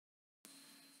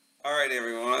Alright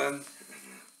everyone,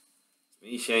 it's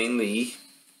me Shane Lee.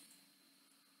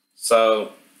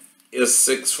 So it's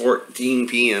 6:14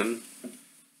 p.m.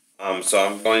 So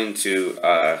I'm going to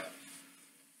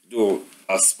do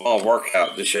a small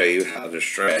workout to show you how to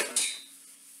stretch.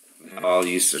 How I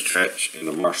used to stretch in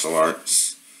the martial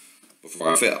arts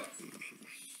before I fell.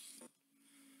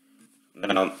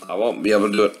 Now I won't be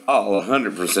able to do it all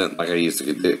 100% like I used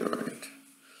to do it, right?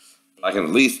 But I can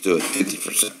at least do it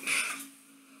 50%.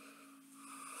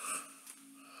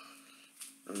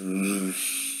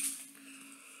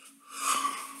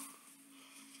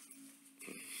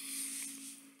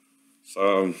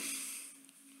 So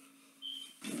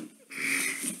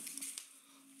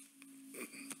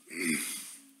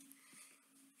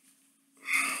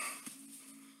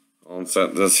I'll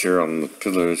set this here on the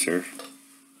pillows here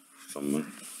somewhere.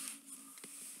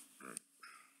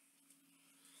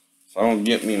 So I'm gonna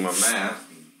get me my mat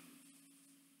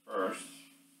first.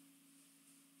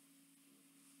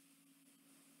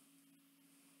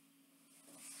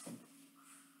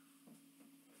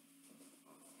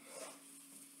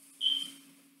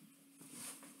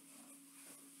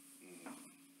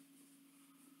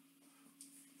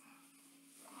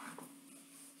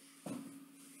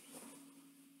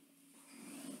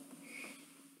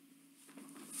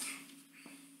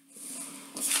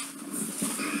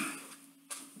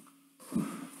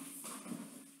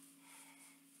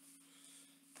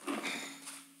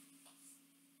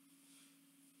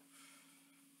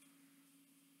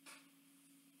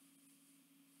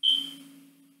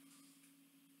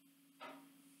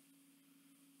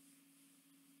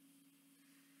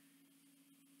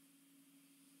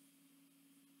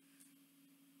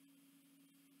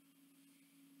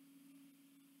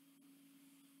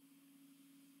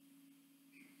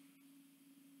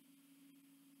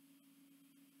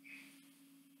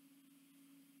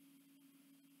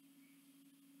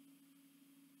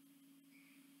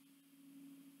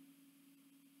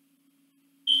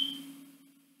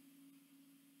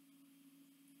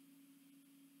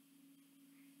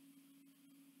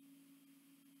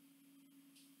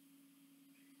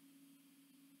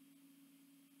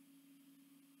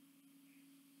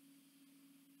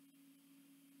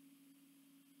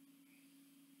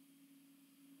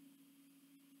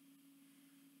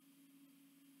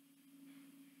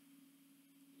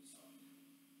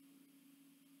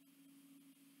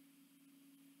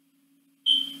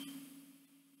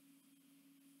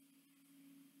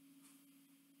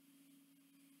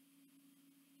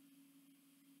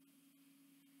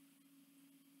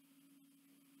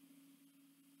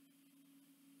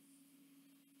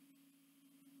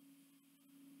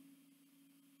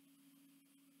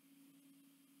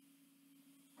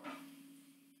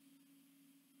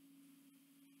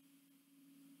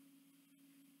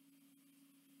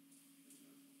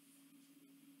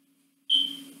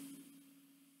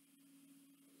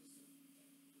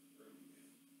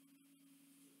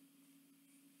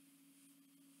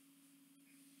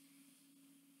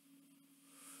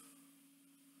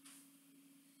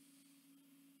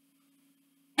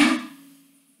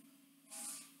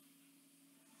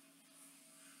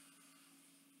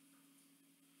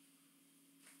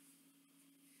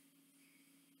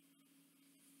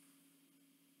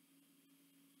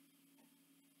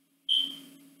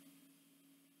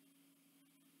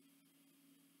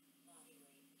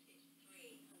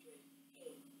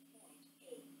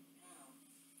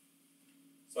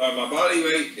 So my body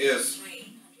weight is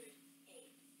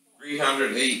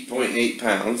 308.8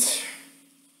 pounds.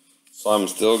 So I'm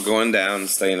still going down,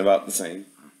 staying about the same.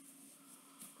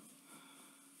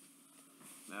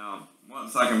 Now,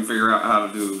 once I can figure out how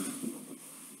to do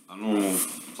a normal,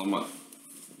 somewhat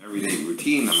everyday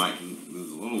routine, I might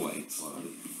lose a little weight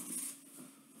slowly.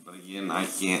 But again, I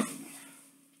can't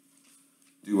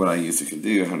do what I used to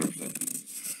do 100%.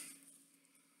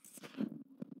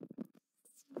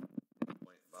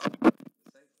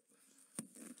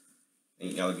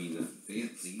 Ain't gotta be nothing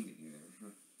fancy,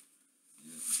 but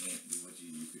you just can't do what you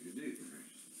used to do.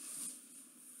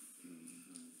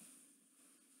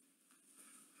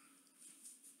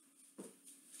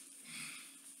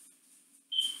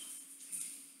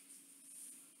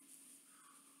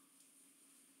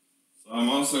 So I'm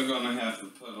also gonna have to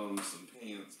put on some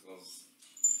pants because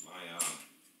my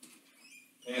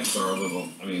pants are a little,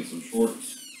 some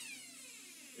shorts.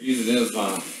 The reason is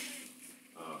my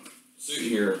suit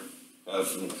here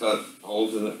has some cut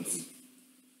holes in it.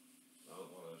 I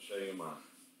don't want to show you my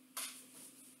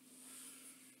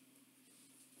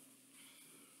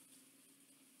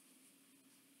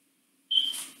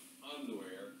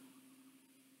underwear.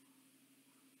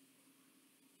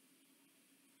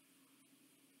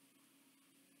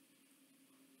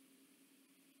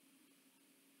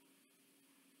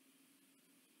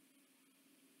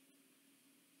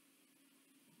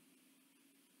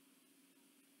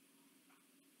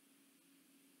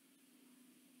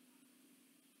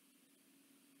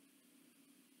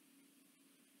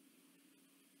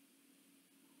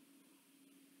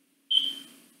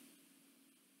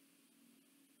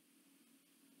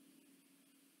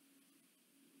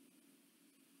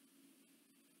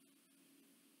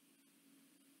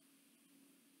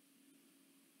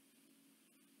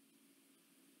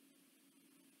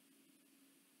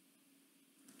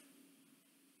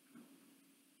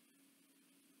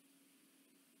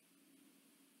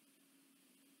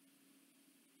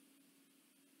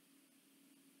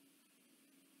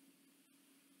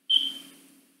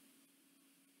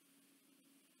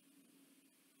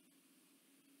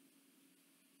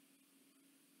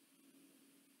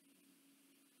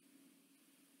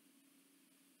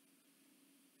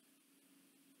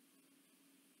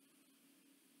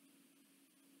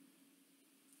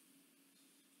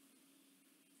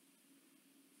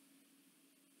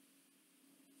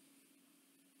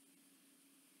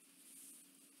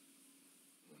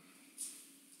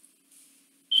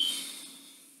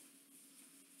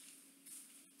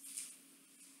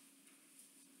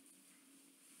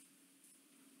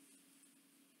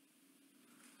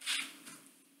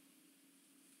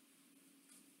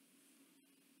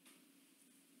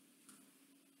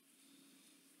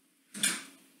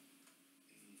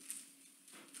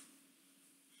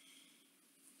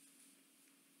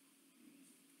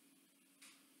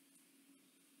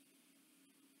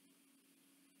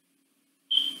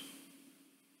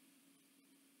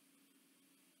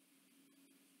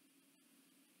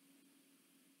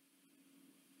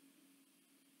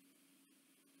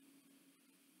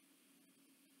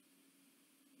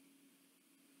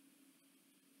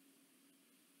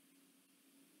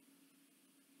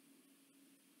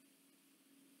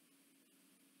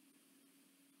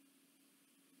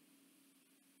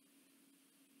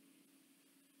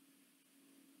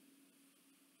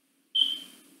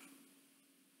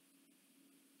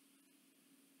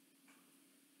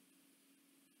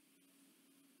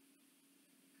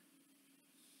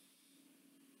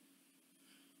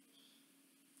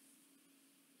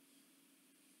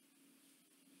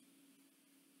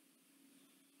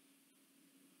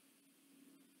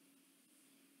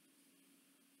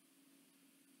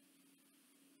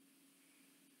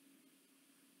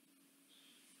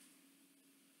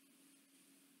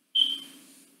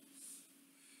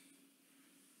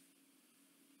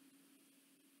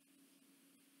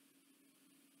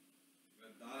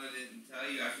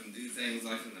 things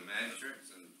like in the Matrix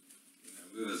and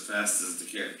move as fast as the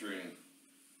character in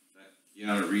that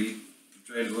Keanu Reeves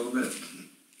portrayed a little bit.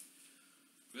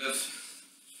 But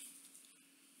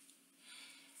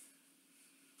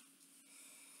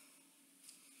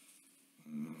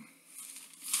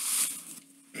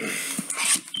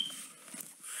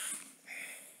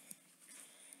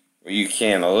well, you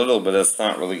can a little, but it's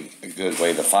not really a good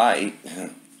way to fight.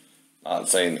 Not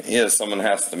saying it is, someone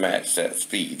has to match that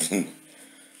speed.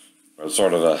 Or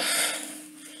sort of a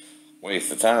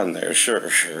waste of time there, sure.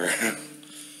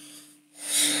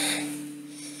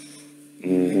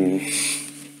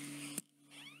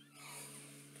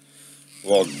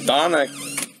 Well, Donna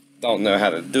don't know how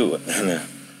to do it.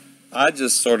 I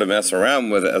just sort of mess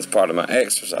around with it as part of my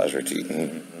exercise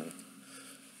routine.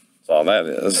 That's all that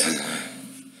is.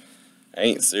 I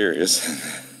ain't serious.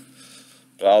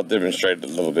 But I'll demonstrate it a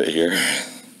little bit here.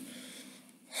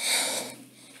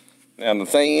 Now the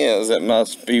thing is, it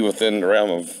must be within the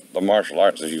realm of the martial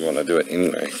arts if you want to do it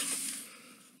anyway.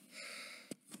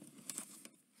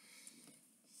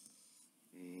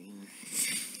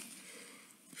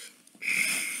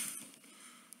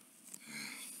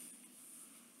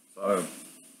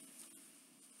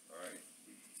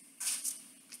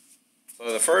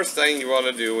 So the first thing you want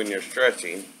to do when you're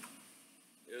stretching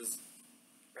is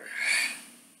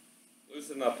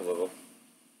loosen up a little.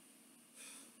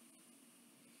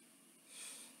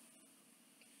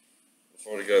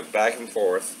 Sort of go back and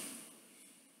forth,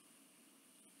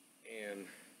 and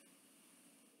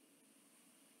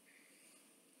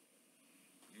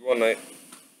you want to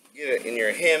get it in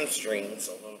your hamstrings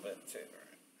a little bit too.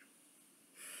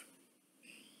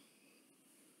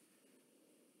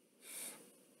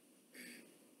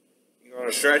 You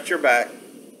want to stretch your back,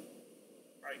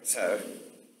 right so.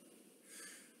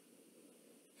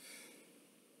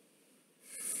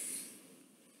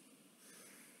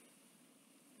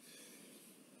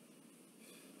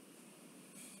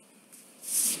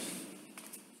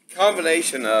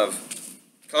 Combination of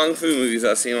kung fu movies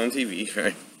I've seen on TV,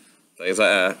 right? Things like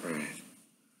that. Right.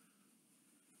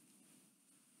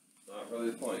 Not really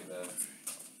the point, though.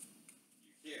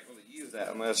 You can't really use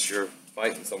that unless you're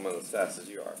fighting someone as fast as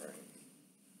you are, right?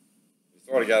 You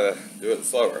sort of gotta do it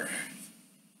slower.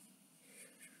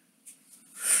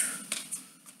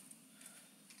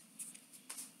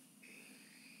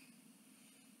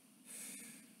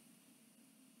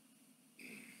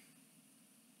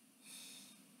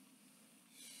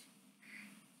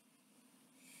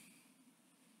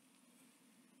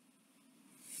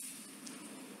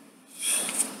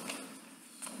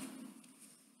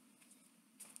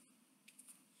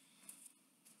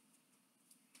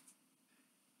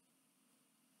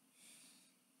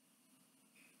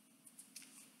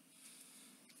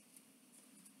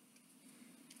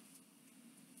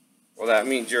 Well, that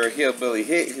means you're a hillbilly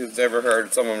hit who's never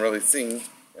heard someone really sing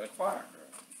in a choir.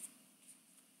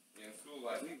 In school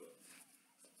like we would.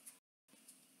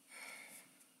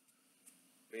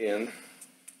 Then,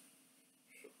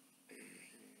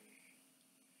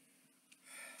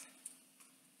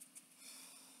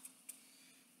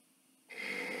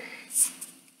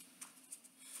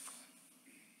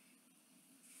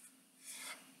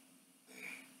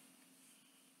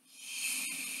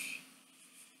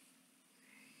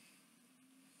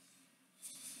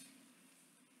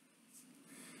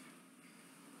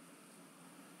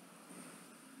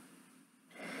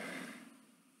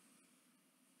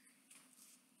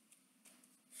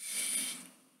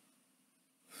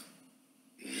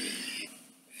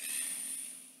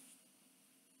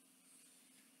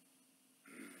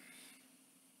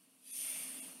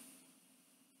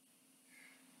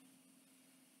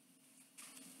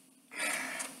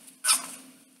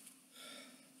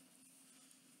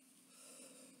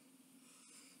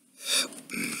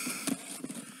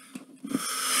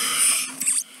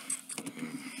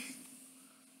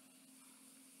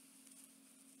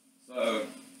 so,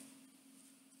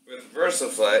 with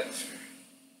Versaflex,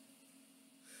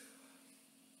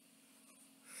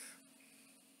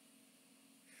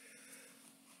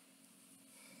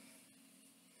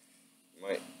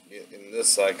 might get in this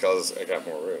side because I got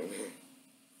more room.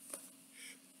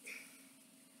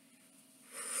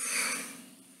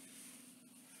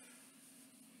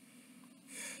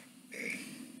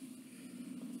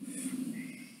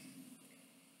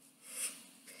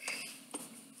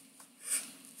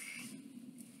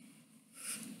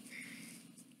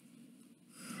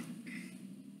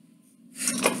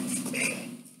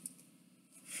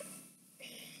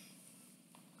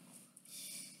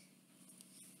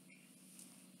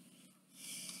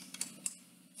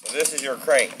 So this is your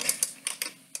crank.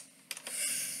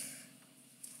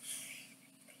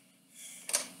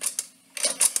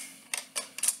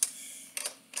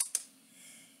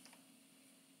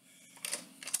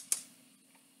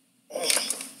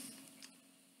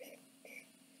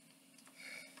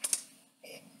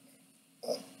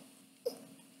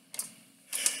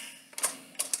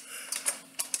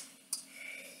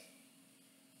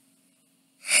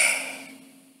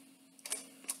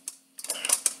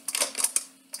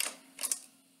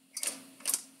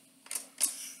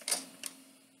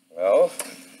 Well,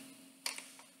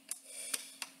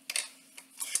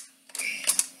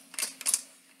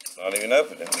 it's not even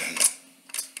opening.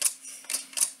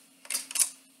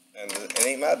 And it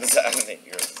ain't my design, it ain't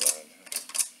your design.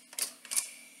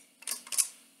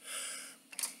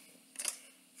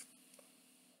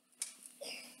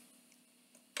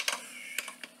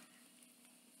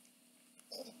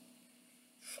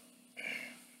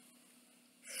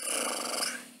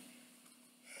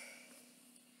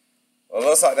 Well, it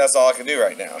looks like that's all I can do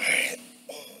right now.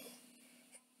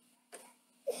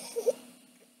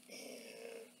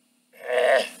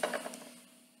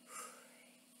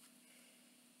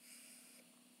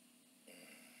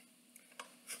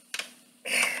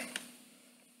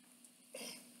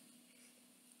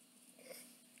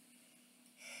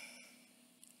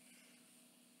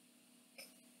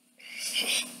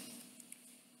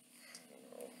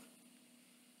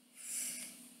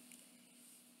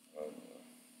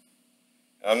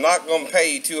 I'm not going to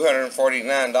pay you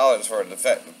 $249 for a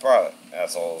defective product,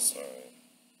 assholes.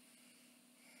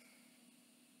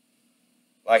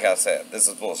 Like I said, this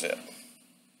is bullshit.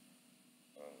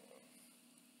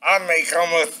 I make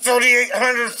almost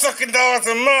 $3,800 fucking dollars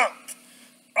a month.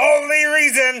 Only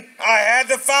reason I had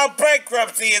to file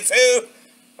bankruptcy is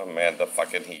who? Amanda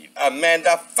fucking Heed.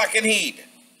 Amanda fucking Heed.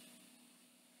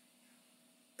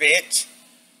 Bitch.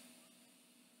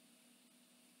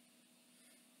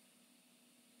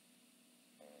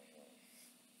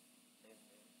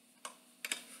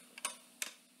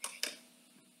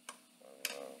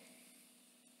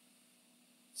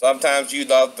 Sometimes you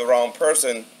love the wrong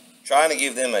person, trying to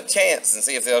give them a chance and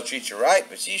see if they'll treat you right,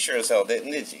 but she sure as hell didn't,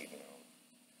 did she?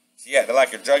 She acted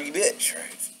like a druggy bitch,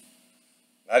 right?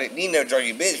 I didn't need no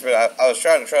druggy bitch, but I was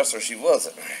trying to trust her she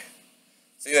wasn't.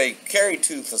 See, they carry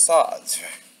two facades,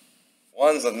 right?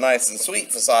 One's a nice and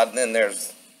sweet facade, and then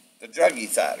there's the druggy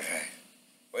side, right?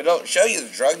 We don't show you the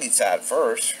druggy side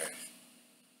first, right?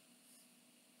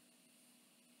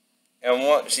 And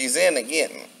once she's in again,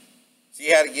 she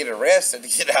had to get arrested to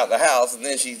get out of the house, and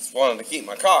then she wanted to keep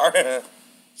my car.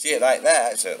 Shit like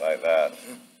that, shit like that.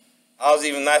 I was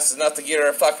even nice enough to get her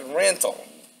a fucking rental.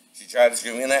 She tried to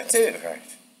screw me in that too, right?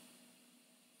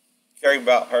 Caring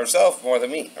about herself more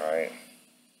than me, alright?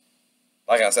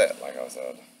 Like I said.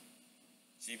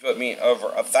 She put me over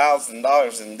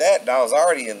 $1,000 in debt, and I was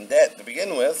already in debt to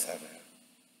begin with.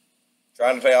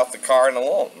 Trying to pay off the car and the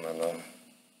loan. And,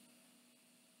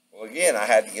 well, again, I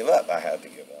had to give up.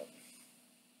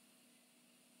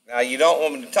 Now, you don't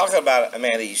want me to talk about it,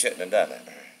 Amanda, you shouldn't have done it.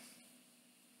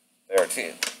 There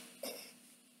too.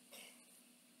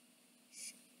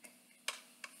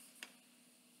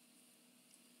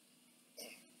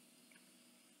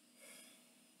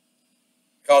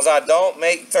 Because I don't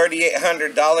make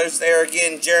 $3,800 there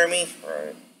again, Jeremy.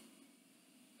 Right.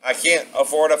 I can't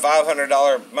afford a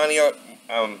 $500 money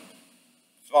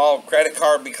small credit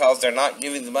card because they're not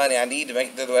giving the money I need to make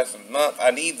it through the rest of the month.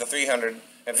 I need the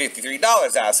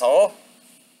 $353, asshole.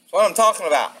 That's what I'm talking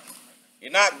about.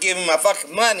 You're not giving my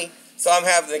fucking money, so I'm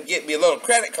having to get me a little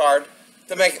credit card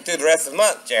to make it through the rest of the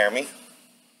month, Jeremy.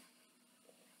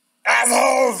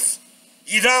 Assholes!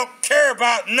 You don't care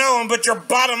about no one but your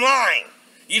bottom line.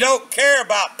 You don't care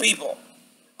about people.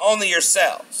 Only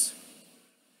yourselves.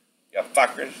 You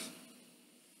fuckers.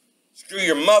 Screw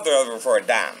your mother over for a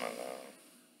dime.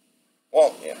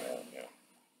 Won't you?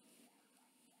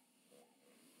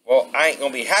 Well, I ain't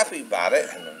gonna be happy about it.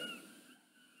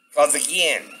 Because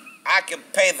again, I can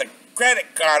pay the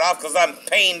credit card off because I'm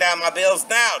paying down my bills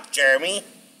now, Jeremy.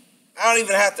 I don't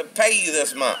even have to pay you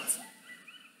this month.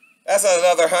 That's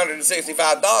another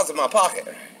 $165 in my pocket.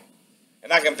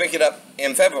 And I can pick it up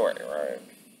in February, right?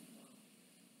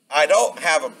 I don't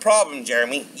have a problem,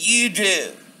 Jeremy. You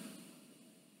do.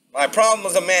 My problem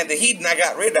was Amanda Heed, and I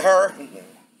got rid of her.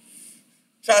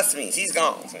 Trust me, she's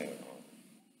gone. I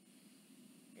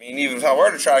mean, even if I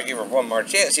were to try to give her one more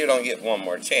chance, she don't get one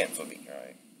more chance with me,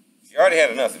 right? She already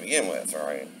had enough to begin with,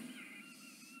 right?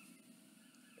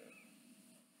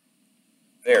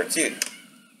 There, too.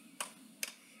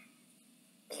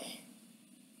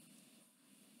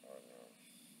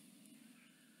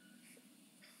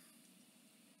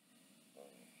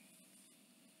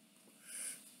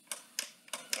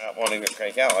 Not wanting to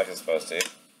crank out like it's supposed to.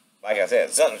 Like I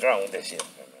said, something's wrong with this shit.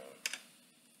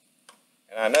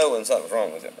 And I know when something's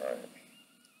wrong with it, right?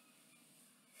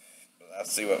 But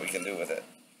let's see what we can do with it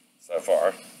so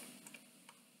far.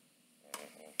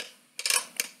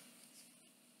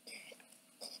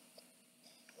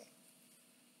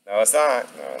 No, it's not.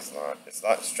 No, it's not. It's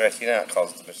not stretching out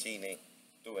because the machine ain't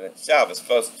doing its job. It's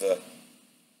supposed to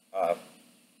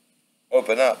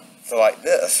open up to like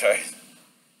this, right?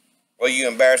 Well, you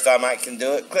embarrassed I might can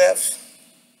do it, Cliff?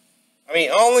 I mean,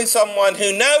 only someone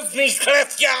who knows me,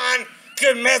 Cliff John,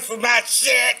 could mess with my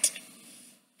shit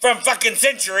from fucking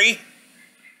Century.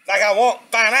 Like I won't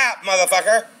find out,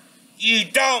 motherfucker. You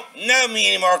don't know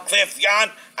me anymore, Cliff John.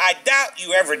 I doubt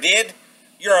you ever did.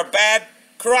 You're a bad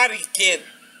Karate Kid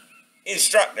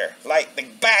instructor, like the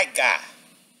bad guy.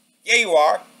 Yeah, you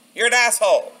are. You're an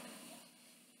asshole.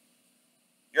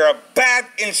 You're a bad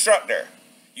instructor.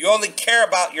 You only care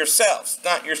about yourselves,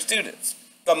 not your students.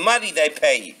 The money they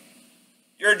pay you.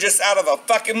 You're just out of a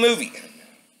fucking movie.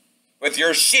 With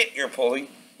your shit you're pulling.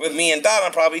 With me and Donna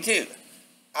probably too.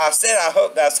 I said I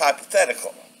hope that's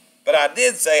hypothetical. But I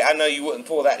did say I know you wouldn't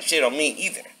pull that shit on me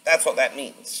either. That's what that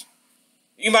means.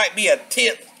 You might be a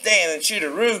tit, stand, and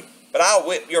shoot-a-roo, but I'll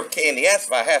whip your candy ass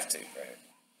if I have to. Right?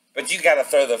 But you gotta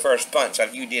throw the first punch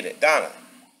like you did at Donna.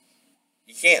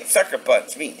 You can't sucker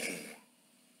punch me.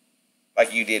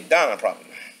 Like you did Donna probably.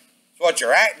 It's what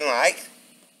you're acting like.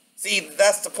 See,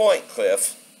 that's the point,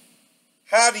 Cliff.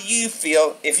 How do you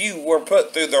feel if you were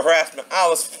put through the harassment I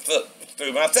was put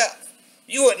through myself?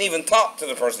 You wouldn't even talk to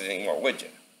the person anymore, would you?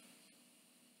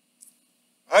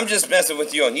 I'm just messing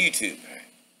with you on YouTube.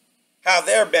 How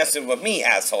they're messing with me,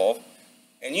 asshole.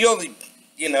 And you only,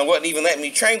 wouldn't even let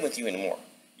me train with you anymore.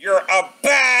 You're a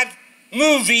bad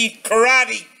movie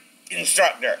karate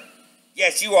instructor.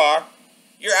 Yes, you are.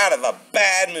 You're out of a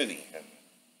bad movie.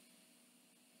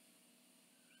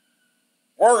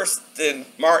 Worse than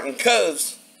Martin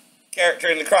Cove's character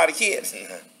in The Karate Kid.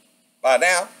 By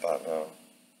now,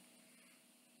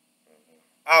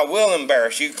 I will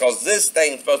embarrass you because this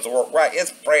thing's supposed to work right.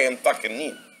 It's brand fucking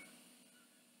new.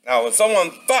 Now, when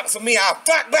someone fucks with me, I'll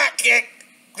fuck back, kick,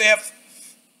 Cliff.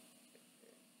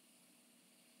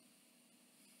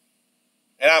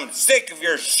 And I'm sick of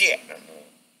your shit.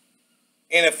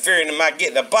 Interfering in my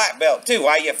getting a black belt, too.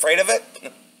 Why are you afraid of it?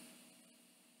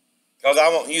 Because I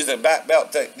won't use a black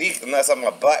belt technique unless I'm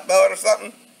a black belt or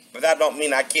something. But that don't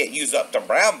mean I can't use up the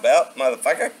brown belt,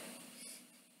 motherfucker.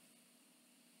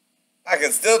 I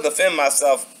can still defend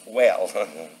myself well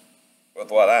with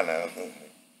what I know.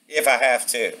 If I have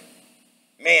to.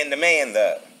 Man to man,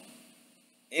 though.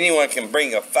 Anyone can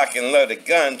bring a fucking loaded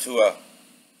gun to a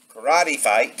karate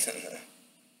fight.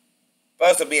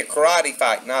 Supposed to be a karate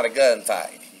fight, not a gun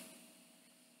fight.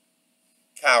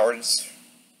 Cowards.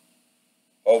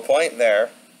 Whole point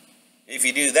there. If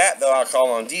you do that, though, I'll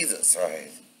call on Jesus,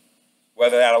 right?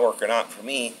 Whether that'll work or not for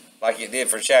me, like it did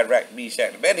for Shadrach, Meshach,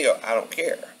 and Abednego, I don't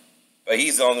care. But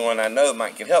he's the only one I know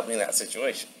might can help me in that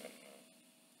situation.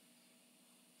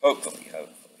 Hopefully.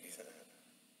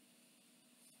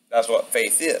 That's what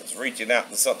faith is. Reaching out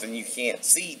to something you can't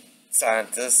see,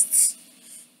 scientists.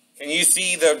 Can you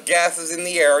see the gases in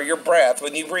the air or your breath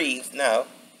when you breathe? No.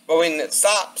 But when it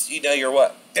stops, you know you're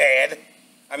what? Dead.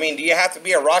 I mean, do you have to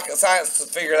be a rocket scientist to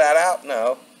figure that out?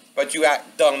 No. But you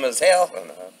act dumb as hell?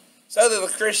 No. So do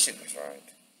the Christians, right?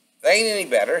 They ain't any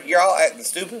better. You're all acting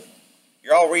stupid.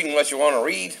 You're all reading what you want to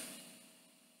read.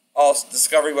 All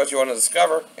discovering what you want to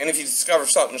discover. And if you discover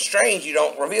something strange, you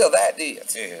don't reveal that, do you?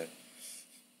 Yeah.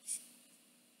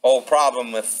 Whole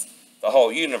problem with the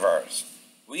whole universe.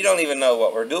 We don't even know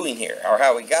what we're doing here or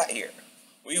how we got here.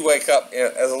 We wake up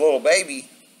as a little baby,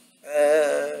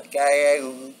 and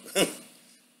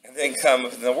then come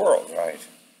in the world, right?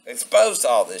 Exposed to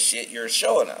all this shit you're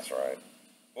showing us, right?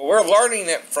 Well, we're learning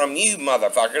it from you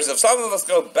motherfuckers. If some of us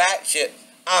go batshit,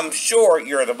 I'm sure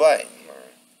you're to blame.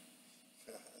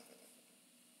 Right?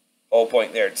 Whole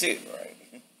point there too, right?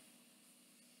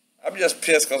 I'm just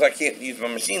pissed because I can't use my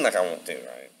machine like I want to,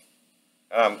 right?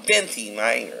 I'm venting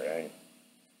my anger, right?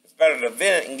 It's better to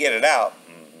vent it and get it out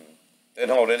than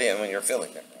hold it in when you're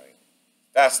feeling it, right?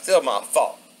 That's still my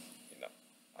fault,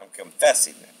 I'm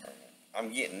confessing it, right?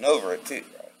 I'm getting over it too,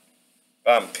 right?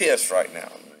 But I'm pissed right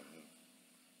now.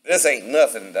 This ain't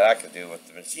nothing that I could do with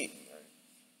the machine, right?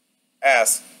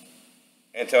 Ask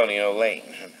Antonio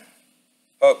Lane.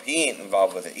 Hope he ain't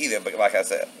involved with it either, but like I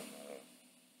said.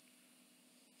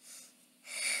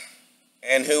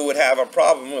 And who would have a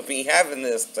problem with me having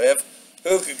this, Cliff?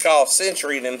 Who could call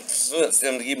Century and influence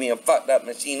them to give me a fucked up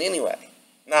machine anyway?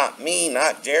 Not me,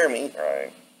 not Jeremy,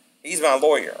 right? He's my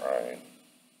lawyer, right?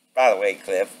 By the way,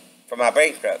 Cliff, for my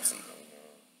bankruptcy.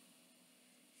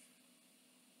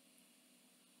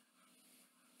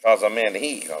 Cause I'm man to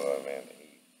heat,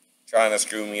 trying to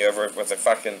screw me over with a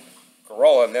fucking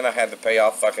Corolla, and then I had to pay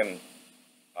off fucking,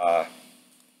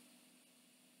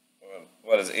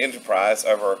 what is it, Enterprise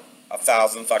over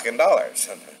 $1,000 fucking dollars.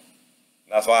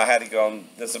 That's why I had to go on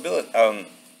disability,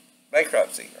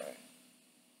 bankruptcy, right?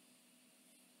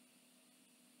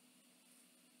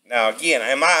 Now, again,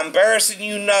 am I embarrassing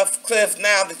you enough, Cliff,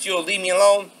 now that you'll leave me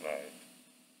alone?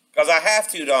 Because I have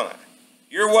to, don't I?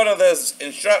 You're one of those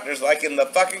instructors, like in the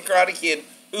fucking Karate Kid,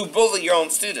 who bully your own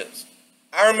students.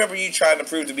 I remember you trying to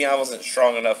prove to me I wasn't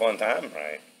strong enough one time,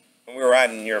 right? When we were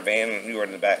riding in your van and you were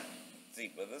in the back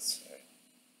seat with us.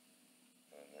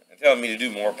 Right? And telling me to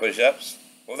do more push-ups.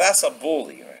 Well, that's a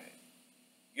bully, right?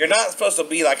 You're not supposed to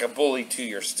be like a bully to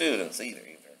your students either.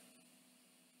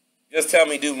 Just tell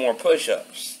me do more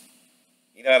push-ups.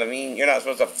 You know what I mean? You're not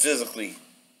supposed to physically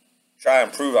try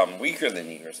and prove I'm weaker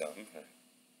than you or something.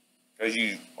 Because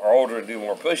you are older and do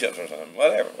more push-ups or something.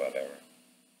 Whatever.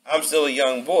 I'm still a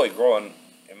young boy growing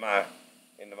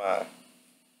into my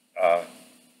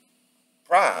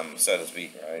prime, so to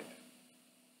speak, right?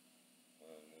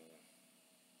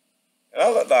 And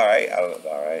I looked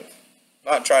alright.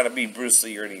 Not trying to be Bruce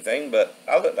Lee or anything, but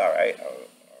I looked alright.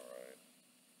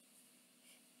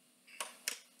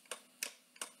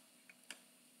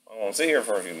 I'm going to sit here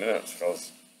for a few minutes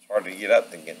because it's hard to get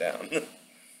up and get down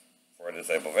for a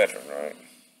disabled veteran, right?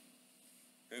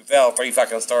 Who fell 3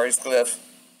 fucking stories, Cliff.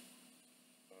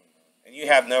 And you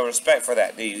have no respect for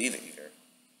that, do you, either?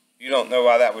 You don't know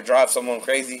why that would drive someone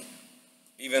crazy,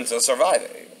 even to survive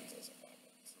it.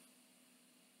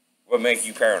 Would make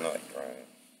you paranoid, right?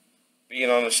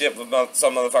 Being on a ship with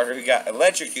some motherfucker who got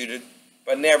electrocuted,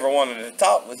 but never wanted to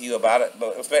talk with you about it,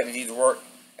 but expected you to work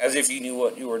as if you knew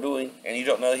what you were doing, and you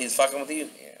don't know he's fucking with you?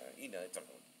 Yeah, you know he's fucking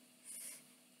with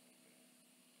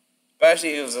you. Especially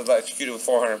if he was electrocuted with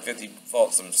 450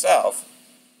 volts himself,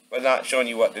 but not showing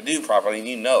you what to do properly, and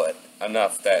you know it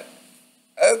enough that,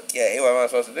 okay, what am I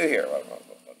supposed to do here?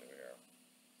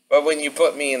 But when you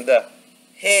put me in the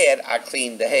head, I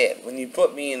cleaned the head. When you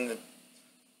put me in the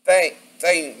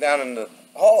thing down in the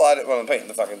hole, I didn't want to paint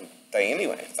the fucking thing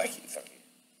anyway. Thank you.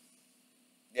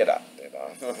 Did I?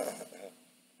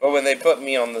 But when they put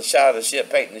me on the side of the ship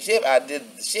painting the ship, I did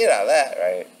the shit out of that,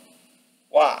 right?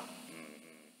 Why?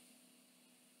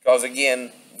 Because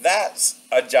again, that's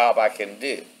a job I can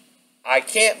do. I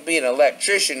can't be an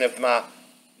electrician if my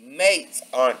mates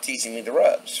aren't teaching me the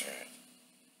ropes, right?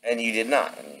 And you did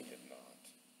not.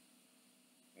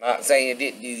 Not saying you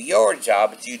didn't do your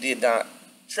job, but you did not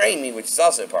train me, which is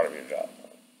also part of your job,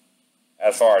 right?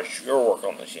 As far as your work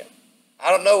on the ship.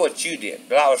 I don't know what you did,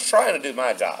 but I was trying to do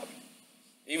my job.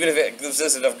 Even if it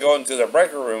consisted of going to the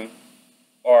breaker room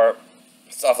or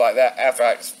stuff like that after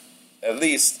I at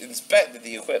least inspected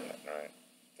the equipment, right?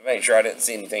 To make sure I didn't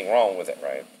see anything wrong with it,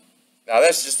 right? Now,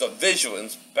 that's just a visual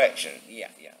inspection. Yeah.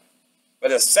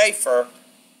 But it's safer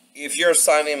if you're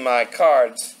signing my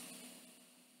cards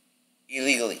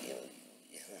illegally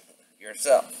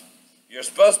yourself. You're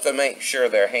supposed to make sure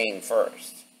they're hanging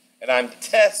first. And I'm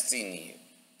testing you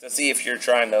to see if you're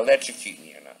trying to electrocute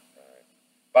me or not, right?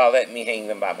 By letting me hang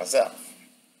them by myself.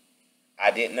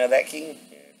 I didn't know that, King?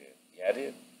 Yeah, I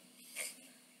did.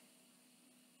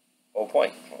 Whole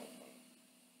point.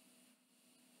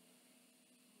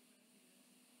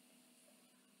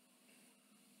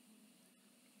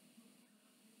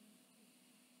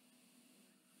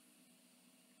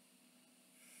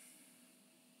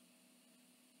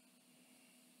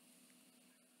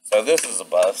 So this is a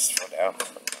bus for now.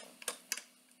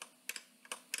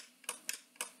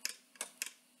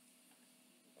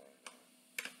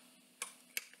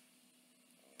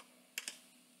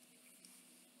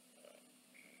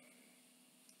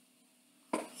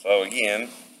 So again,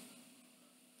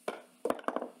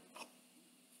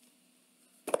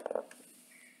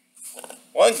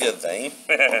 one good thing,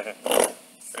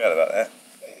 forgot about that.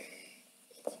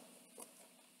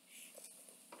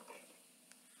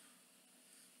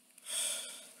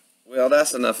 Well,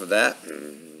 that's enough of that.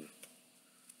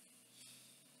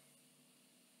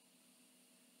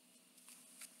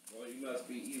 Well, you must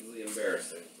be easily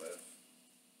embarrassing, but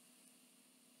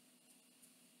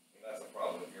that's a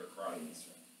problem with your crimes.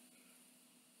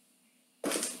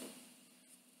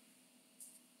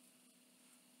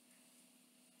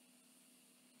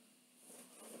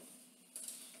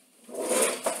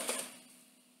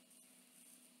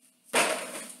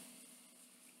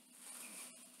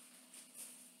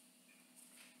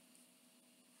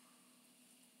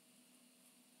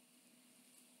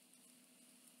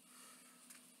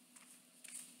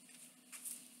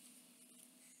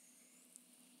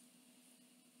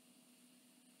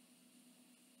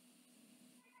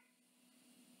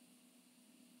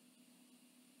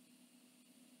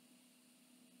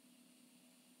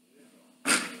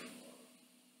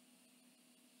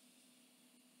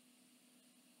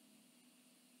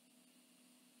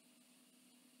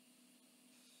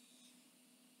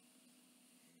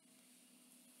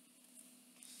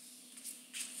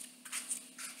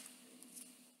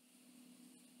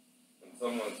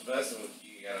 messing with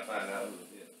you, you gotta find out who it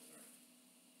is.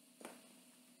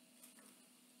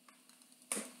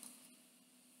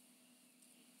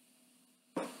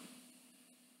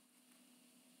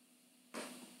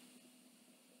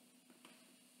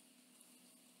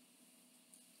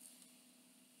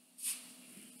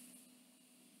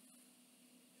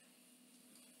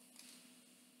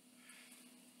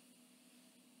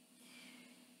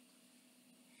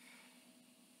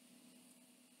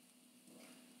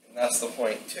 And that's the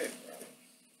point too, right?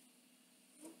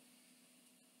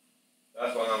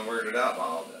 That's why I'm weirded out by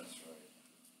all this, right?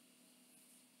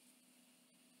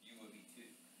 You would be too.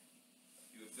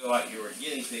 You would feel like you were a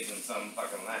guinea pig in some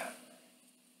fucking lab.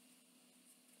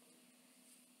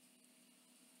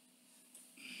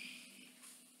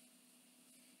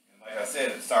 And like I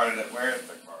said, it started at where?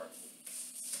 The cars.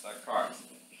 The cars.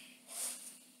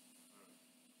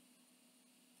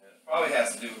 And it probably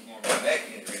has to do with more of my neck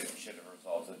injury that should have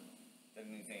resulted than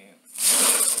anything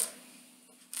else.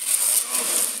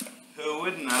 Who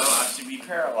would know I should be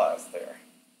paralyzed there?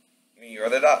 Me or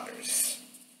the doctors.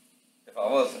 If I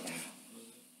wasn't.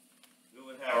 Who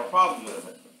would have a problem with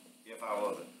it if I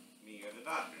wasn't? Me or the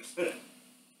doctors.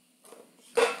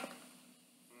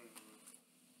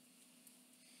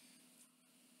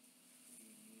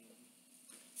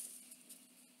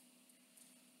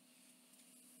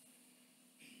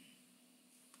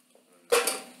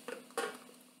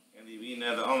 And you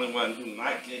know, the only one who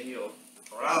might get healed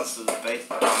paralysis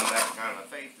based on that kind of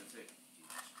faith is it.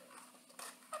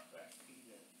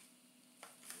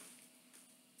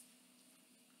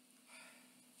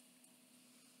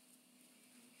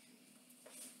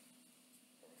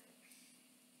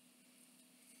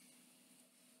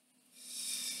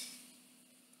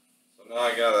 So now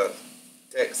I gotta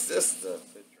text this stuff,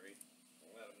 Victory,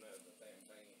 and let them know the same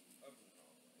thing.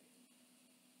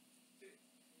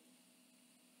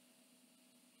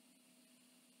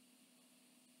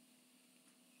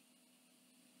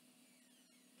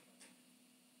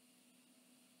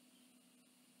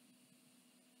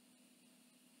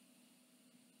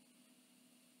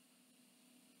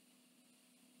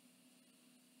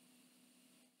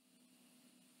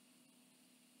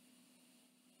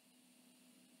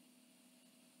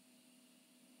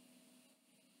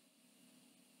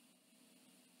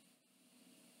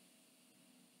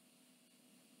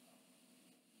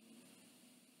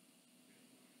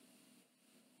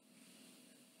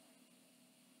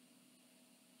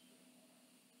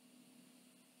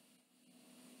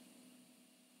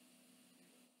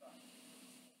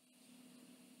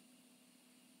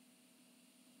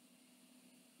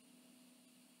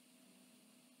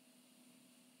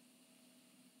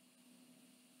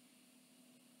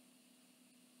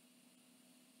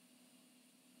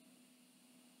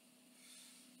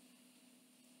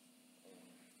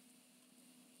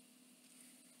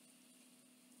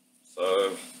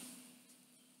 So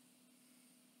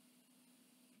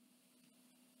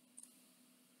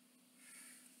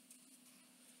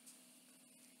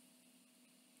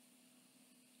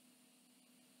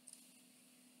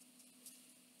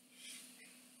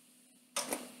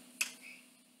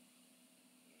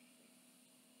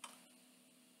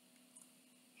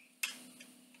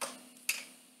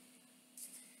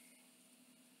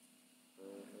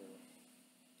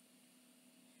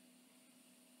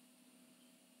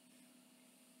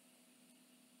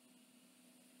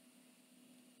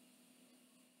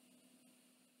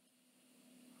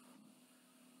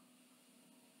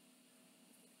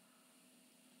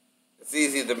it's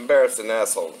easy to embarrass an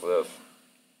asshole, Cliff.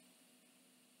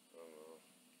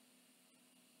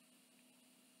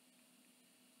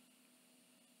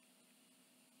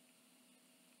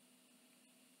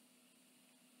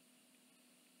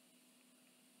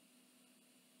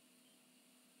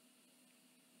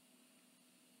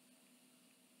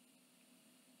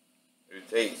 Who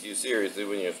takes you seriously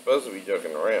when you're supposed to be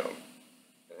joking around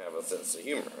and have a sense of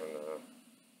humor. And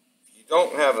if you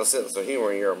don't have a sense of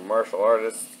humor and you're a martial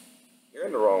artist, you're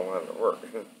in the wrong line of work.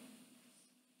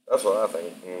 That's what I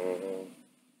think. And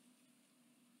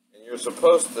you're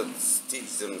supposed to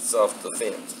teach them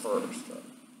self-defense first, right?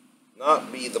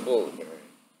 Not be the bully. Right?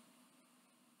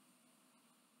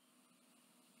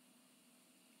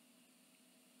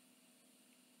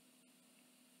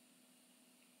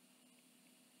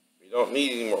 We don't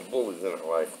need any more bullies in our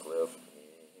life, Cliff.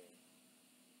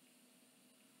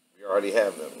 We already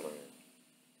have them. Right?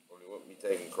 Or you wouldn't be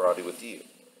taking karate with you.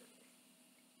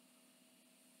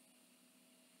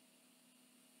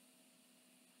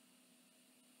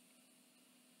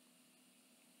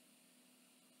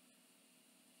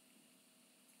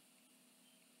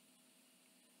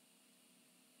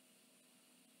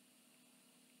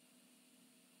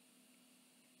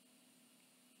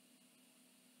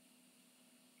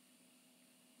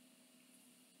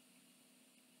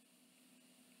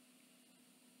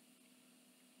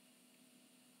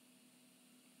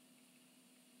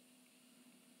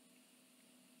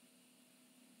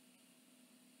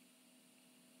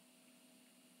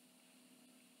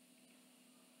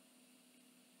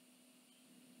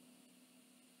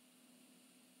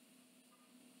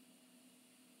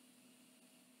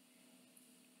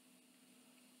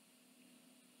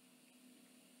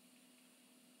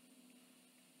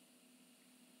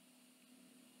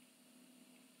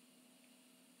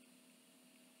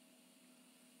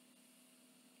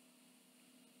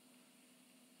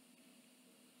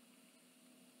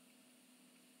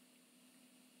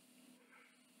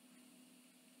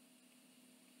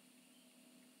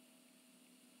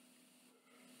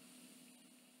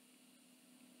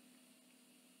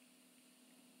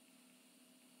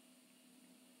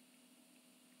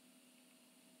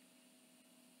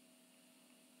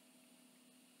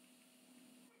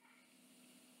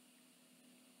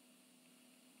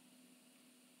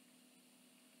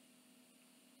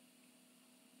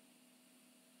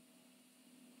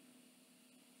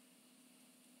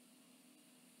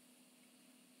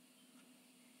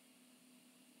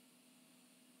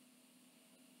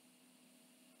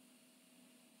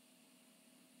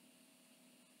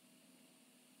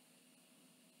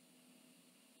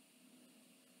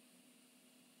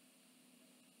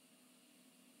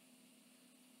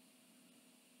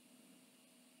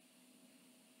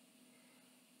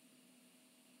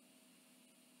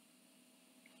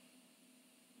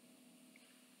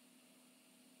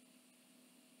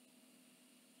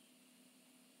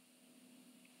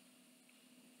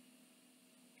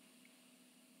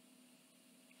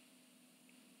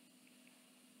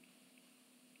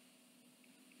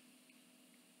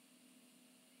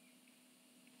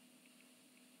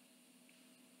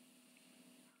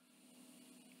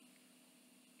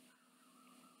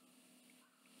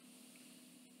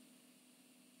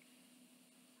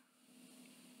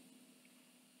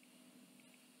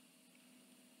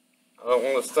 don't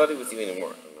want to study with you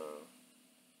anymore.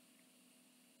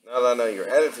 Now that I know your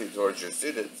attitude towards your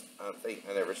students, I think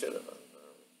I never should have.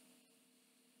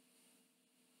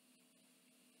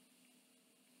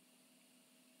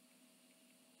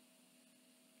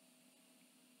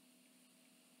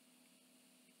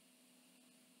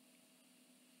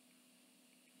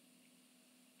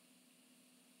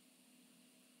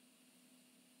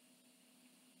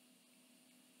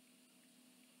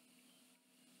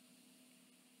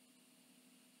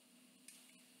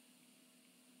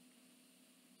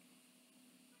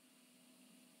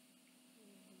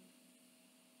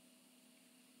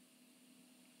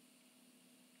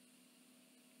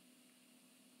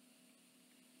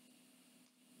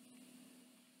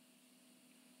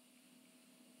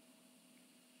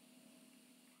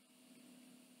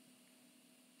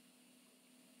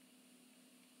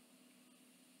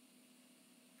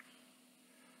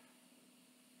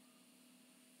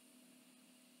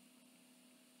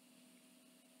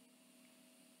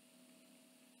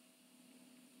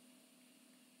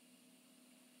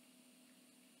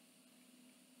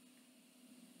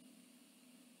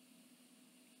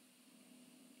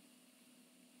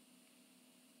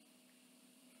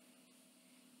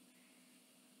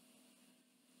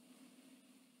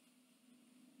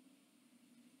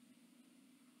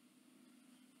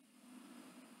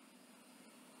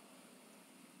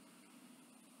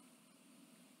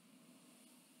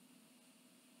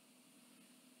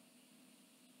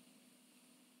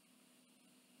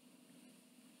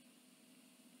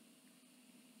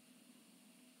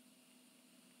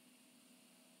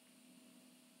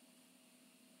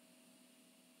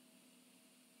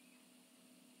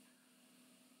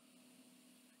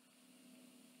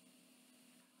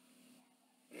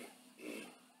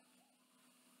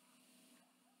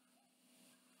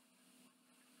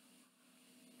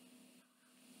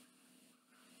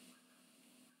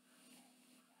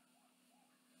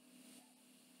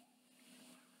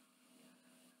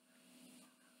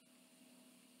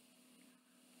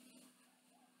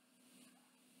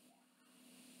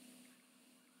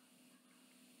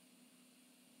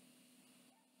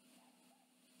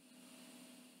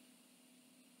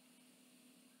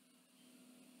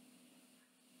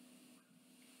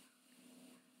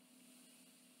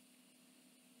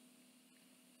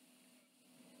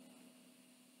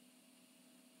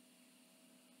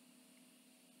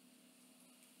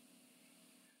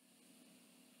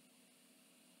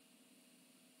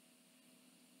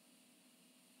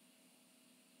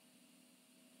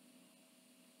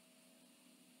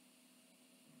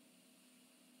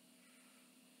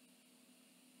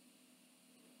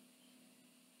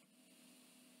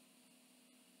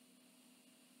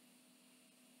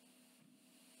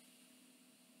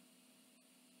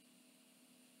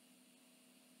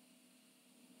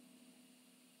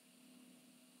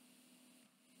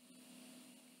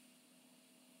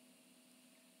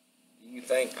 Do you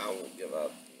think I will give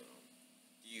up?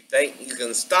 Do you think you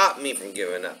can stop me from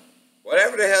giving up?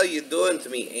 Whatever the hell you're doing to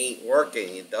me ain't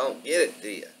working. You don't get it, do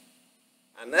you?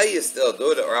 I know you still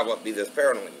do it, or I won't be this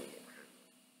paranoid anymore.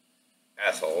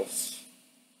 Assholes.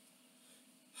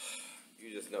 You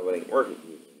just know it ain't working.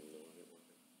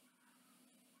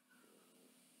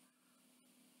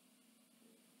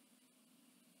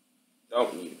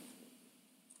 Don't you?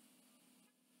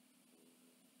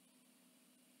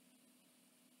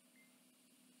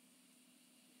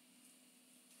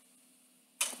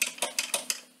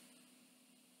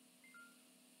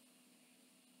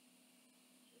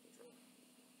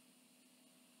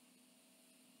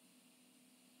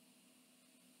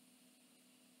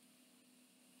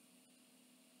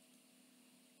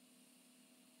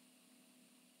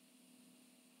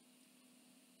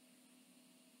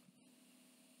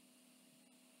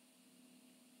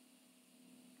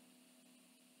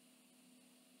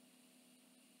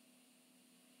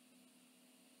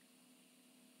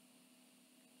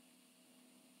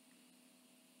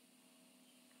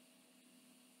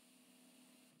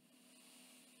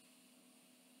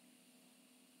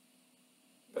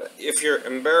 But if you're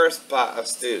embarrassed by a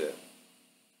student,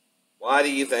 why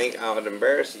do you think I would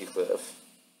embarrass you, Cliff?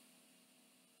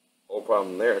 Whole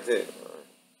problem there, too.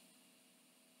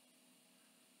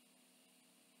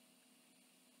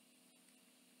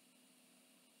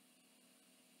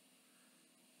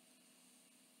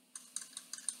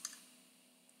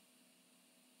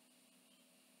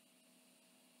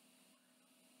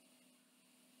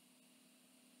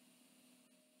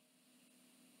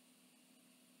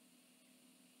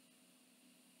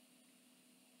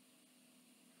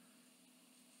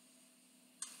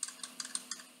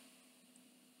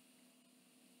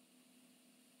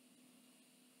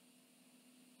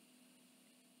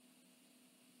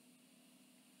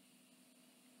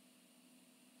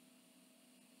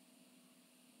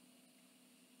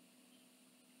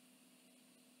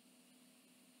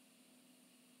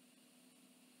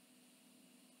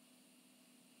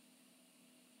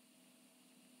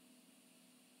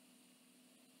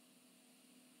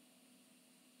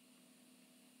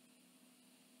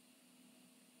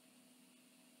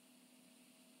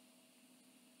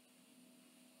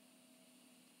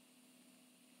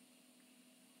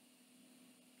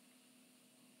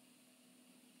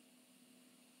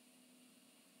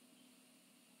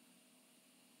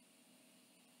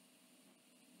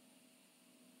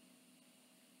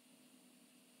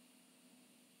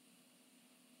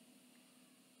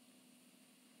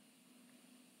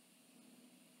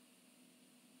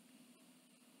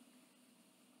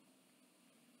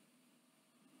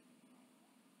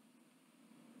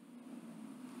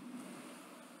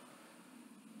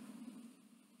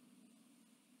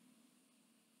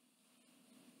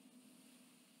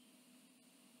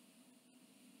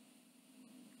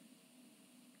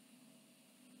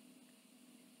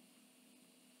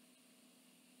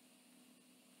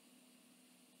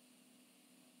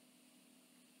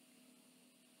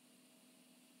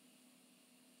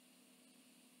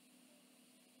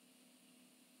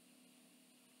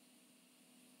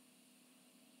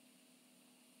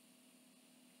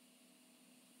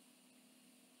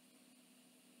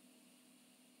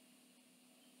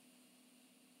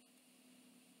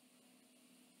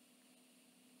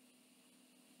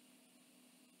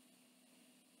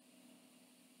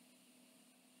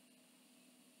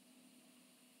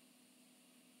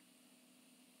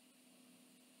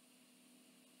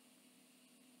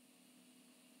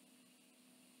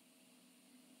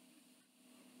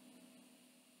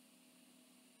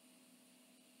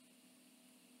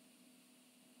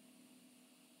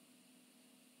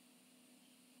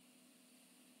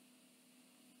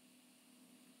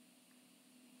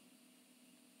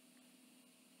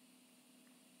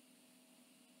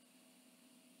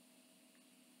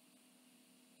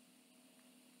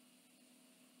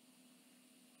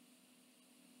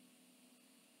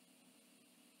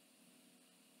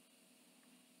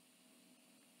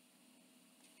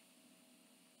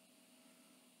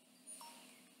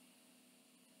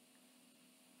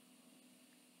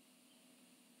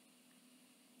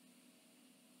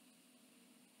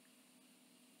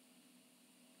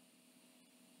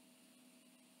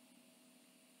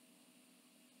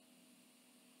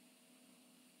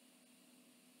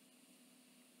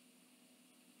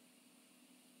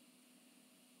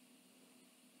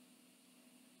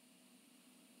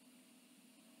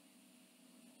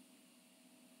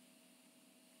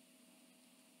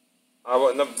 I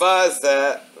wouldn't advise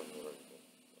that.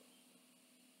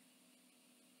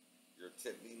 You're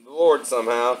tempting the Lord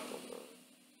somehow.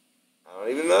 I don't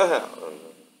even know how.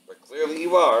 But clearly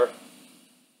you are.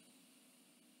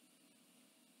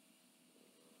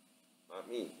 Not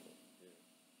me.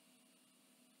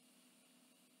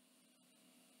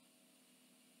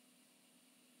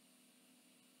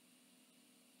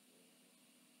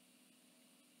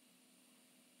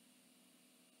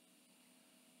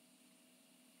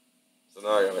 So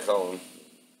now I gotta call him.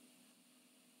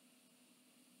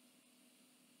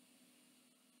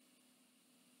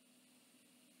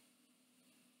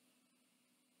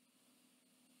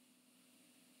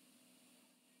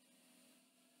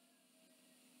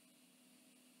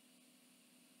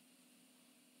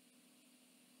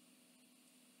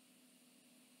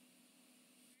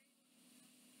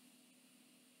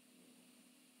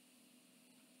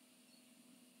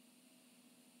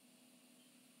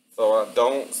 So I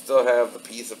don't still have the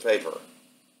piece of paper.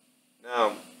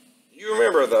 Now, you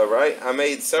remember though, right? I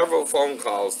made several phone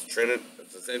calls to Trinity,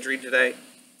 to Century today.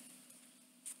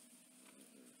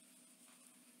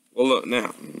 Well, look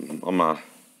now on my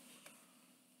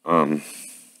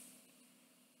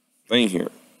thing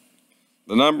here.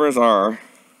 The numbers are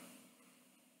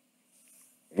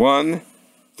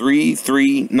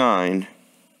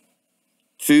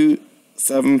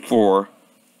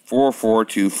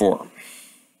 1-339-274-4424.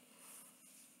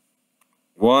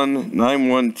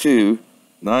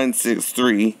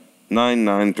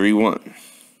 1-912-963-9931.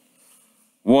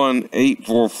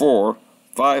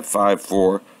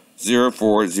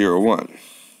 1-844-554-0401.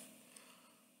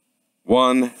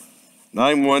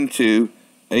 1-912-8.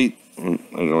 I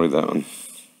don't read that one.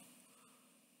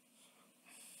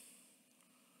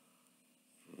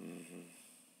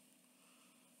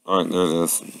 All right, there it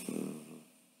is.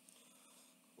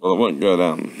 Well, it wouldn't go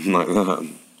down like that.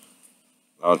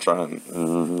 I'll try it.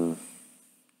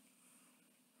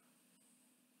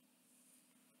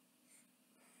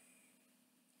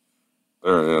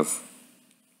 There it is.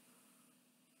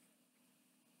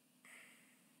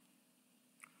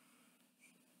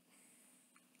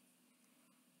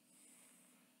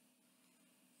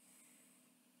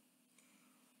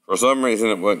 For some reason,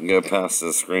 it wouldn't go past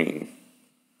the screen.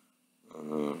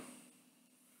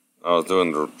 I was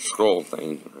doing the scroll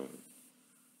thing.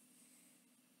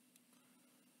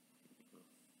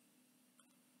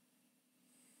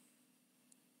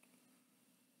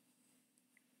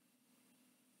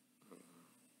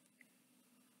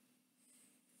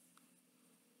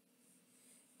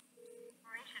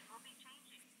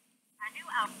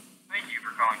 Thank you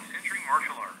for calling Century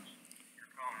Martial Arts.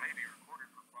 Your call may be recorded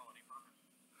for quality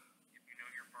purposes. If you know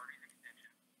your party's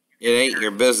extension, It ain't your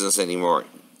business anymore.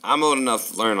 I'm old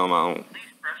enough to learn on my own.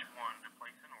 please press 1 to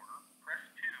place an order. Press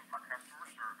 2 for customer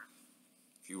service.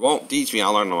 If you won't teach me,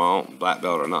 I'll learn on my own, black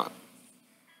belt or not.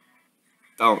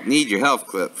 Don't need your health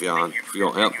clip, Fionn, if you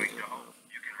don't help me.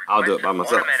 I'll do it by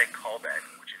myself. Automatic callback,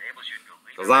 which enables you to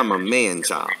leave Because I'm a man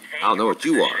child. I don't know what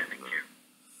you are. We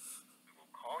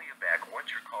will call you back once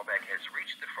your callback has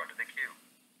reached the front of the queue.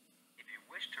 If you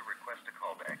wish to request a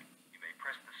callback, you may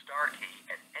press the star key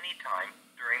at any time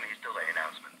during these delay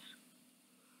announcements.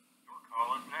 Your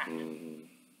call is next.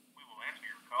 We will answer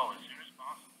your call as soon as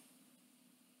possible.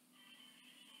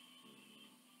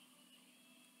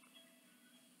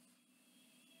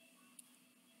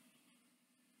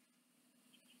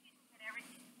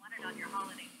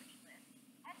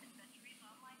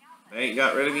 They ain't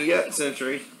got rid of me yet,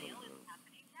 Century.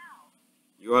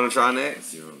 You want to try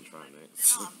next? You want to try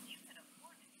next?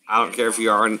 I don't care if you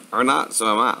are or not,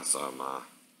 so am I. So am I.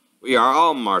 We are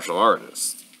all martial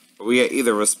artists. But we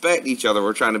either respect each other,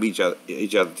 we're trying to beat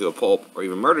each other to a pulp, or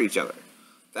even murder each other.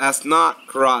 That's not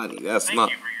karate. That's Thank not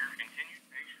you for your continued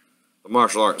patience. the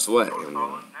martial arts way. Your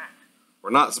call is next.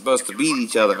 We're not supposed to beat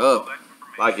each other up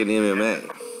like in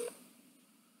MMA.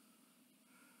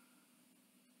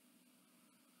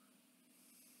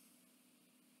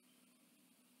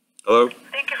 Hello?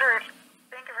 Thank you for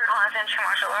calling Century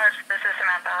Martial Arts. This is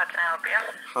Samantha. How can I help you?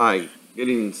 Hi. Good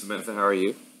evening, Samantha. How are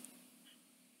you?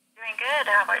 Doing good.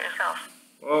 How about yourself?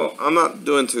 Well, I'm not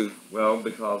doing too well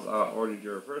because I ordered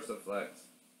your Versaflex.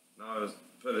 Now I was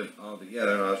put it all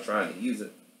together and I was trying to use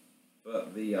it.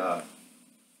 But the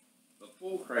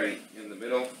full crate in the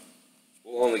middle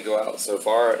will only go out so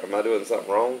far. Am I doing something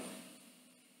wrong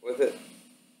with it?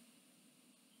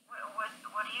 What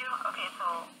do you... Okay, so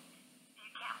you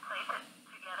can't place it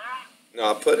together?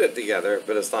 No, I put it together,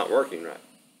 but it's not working right.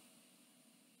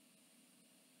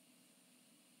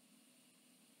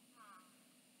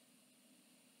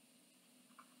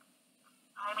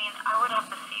 I mean, I would have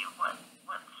to see what's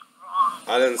wrong.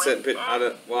 I didn't send it.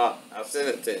 Well, I sent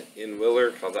it to in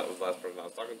Willer because that was the last person I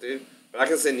was talking to. But I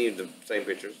can send you the same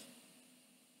pictures.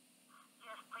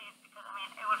 Yes, please, because I mean,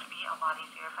 it would be a lot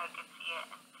easier if I could see it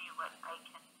and see what I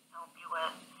can help you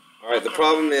with. All right. The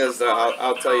problem is that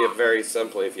I'll tell you very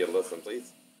simply if you listen,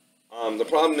 please. The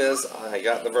problem is I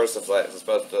got the Versaflex. It's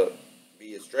supposed to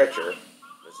be a stretcher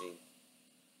machine,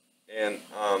 and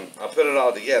I put it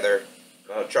all together.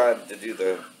 And I tried to do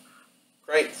the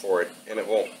crank for it, and it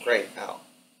won't crank out.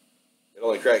 It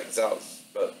only cranks out,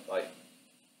 but like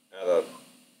at a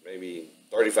maybe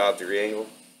 35-degree angle.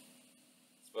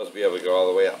 It's supposed to be able to go all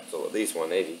the way up to at least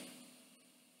 180.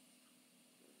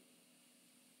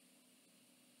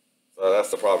 So that's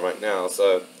the problem right now.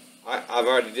 So I've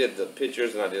already did the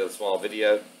pictures and I did a small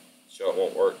video. So it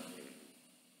won't work.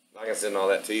 I can send all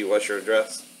that to you. What's your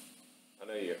address? I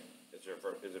know you. Is it your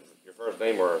first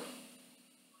name or? It's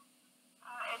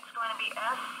going to be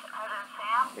S as in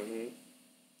Sam, Mm-hmm.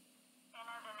 N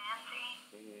as in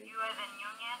Nancy, U as in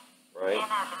Union, Right. N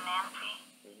as in Nancy,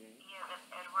 Mm-hmm. E as in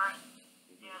Edward,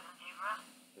 Z as in Zebra,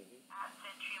 at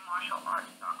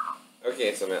centurymartialarts.com. Okay,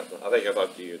 Samantha. I think I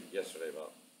talked to you yesterday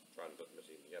about trying to put the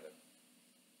machine together.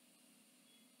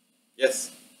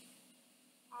 Yes.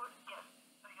 Oh, yes.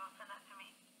 So you'll send that to me?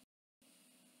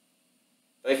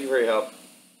 Thank you for your help.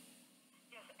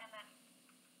 Yes, and then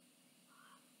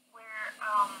where,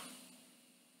 what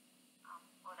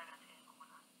was I gonna say? Hold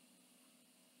on.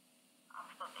 I'm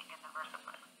still thinking the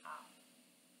Versaflex.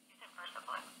 You said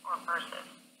Versaflex or Versus?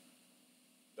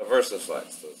 The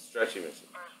Versaflex, the stretchy machine.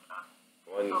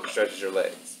 The one that stretches your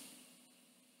legs.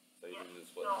 So you Yes. can do the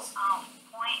So, splits.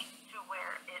 point to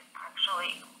where it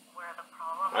actually, where the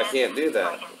problem I is. can't do so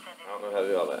that. I can send it. I don't know how to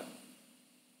do all that.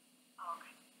 Oh,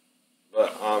 okay. But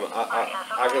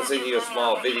I can send you a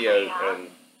small video and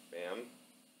ma'am,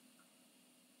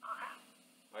 Okay.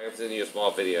 I can send you a small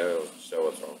video to show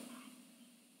what's wrong.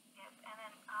 Yes, and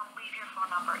then leave your phone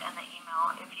number in the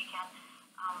email if you can.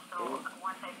 So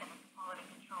once I finish quality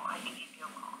control, I can give you a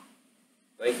call.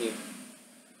 Thank you.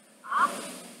 Huh?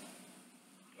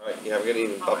 All right, you have a good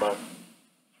evening. Bye bye.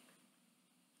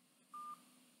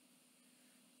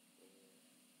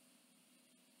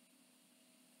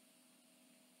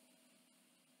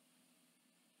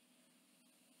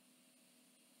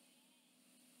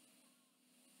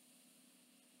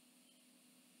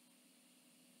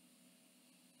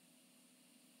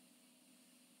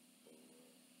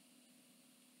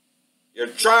 You're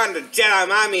trying to Jedi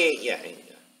mind me, ain't ya?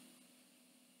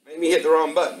 Made me hit the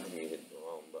wrong button. Made me hit the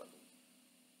wrong button.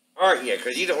 Aren't you?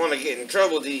 Because you don't want to get in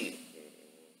trouble, do you?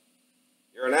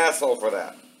 You're an asshole for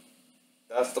that.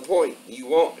 That's the point. You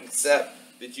won't accept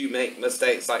that you make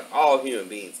mistakes like all human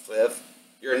beings, Cliff.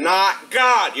 You're not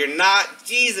God. You're not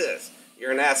Jesus.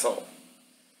 You're an asshole.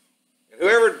 And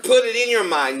whoever put it in your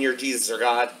mind you're Jesus or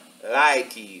God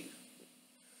lied to you.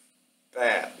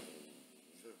 Bad.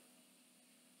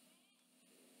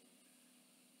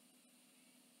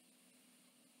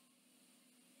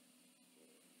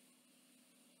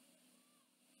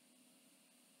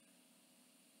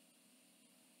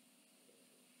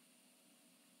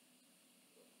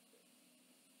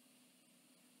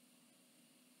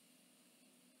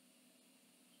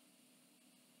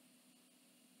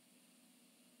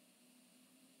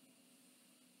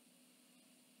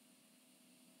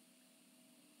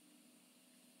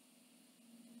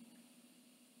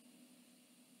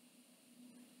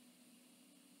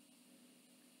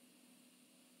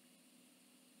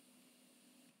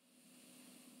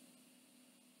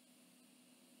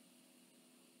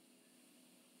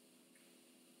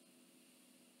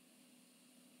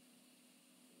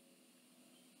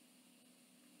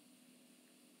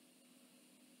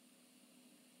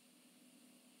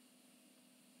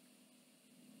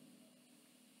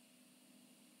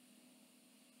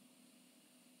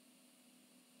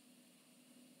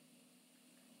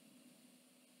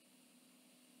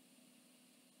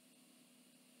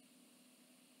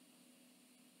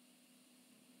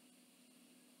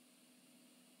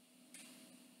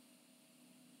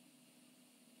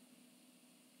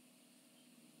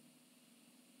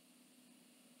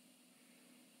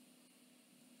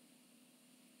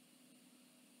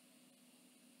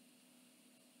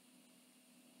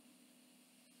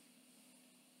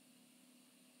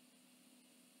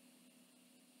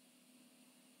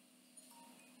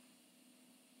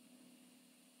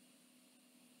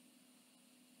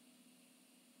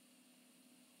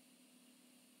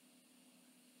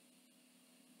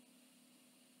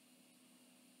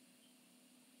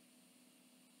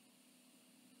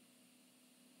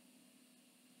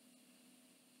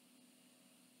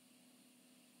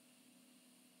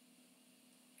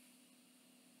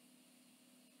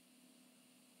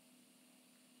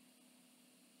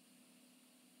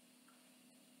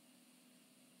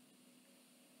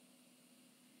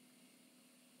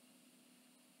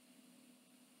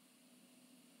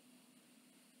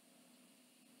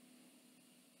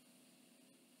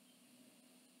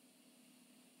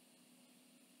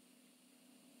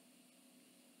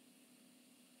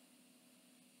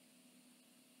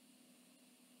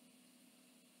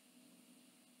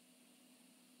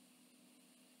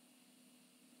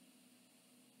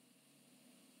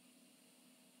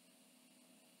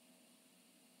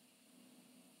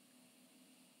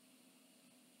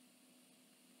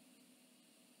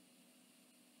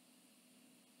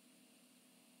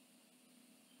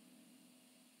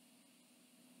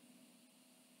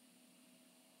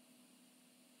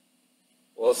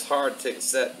 it's hard to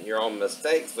accept your own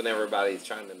mistakes when everybody's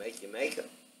trying to make you make them.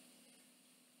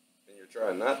 And you're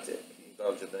trying not to,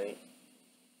 don't you think?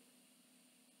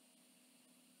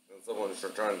 When someone's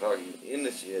trying to talk you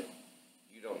into shit,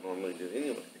 you don't normally do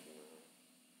anyway.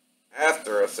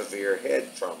 After a severe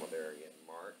head trauma there again,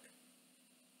 Mark.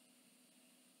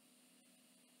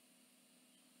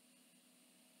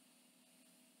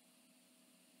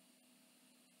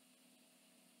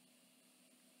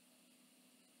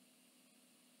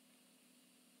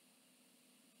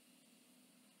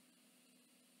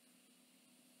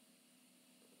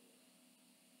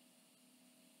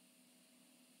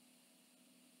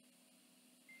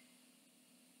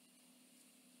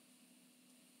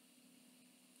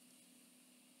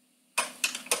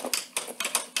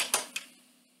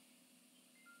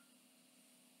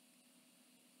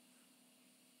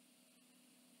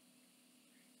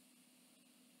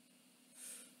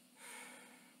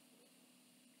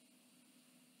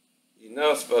 You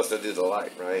know it's supposed to do the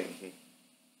light, right?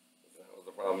 That was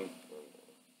the problem.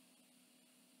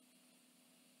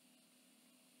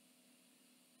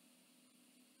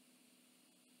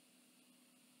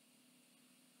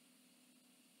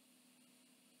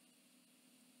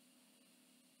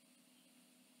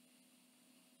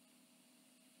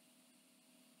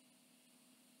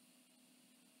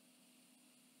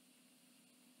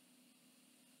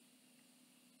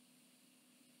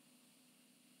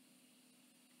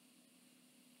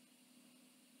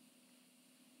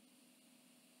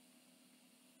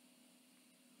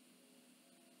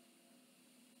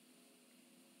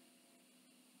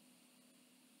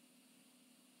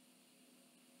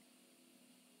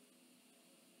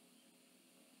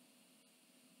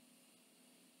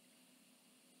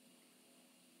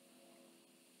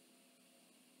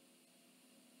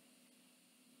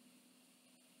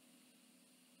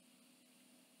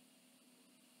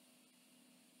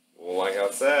 Well, like I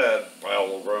said,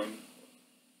 Pilgrim,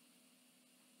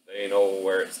 they know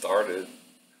where it started.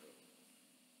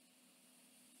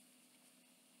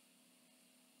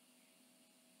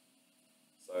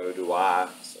 So do I.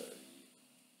 So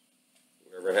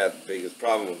whoever had the biggest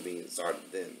problem with me, it started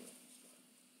then.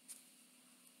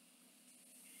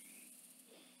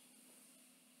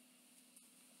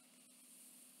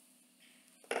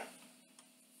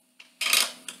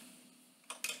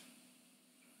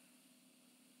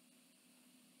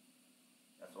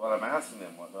 That's what I'm asking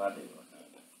them. What do I do?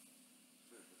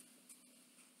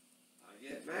 I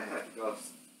get mad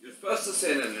because you're supposed to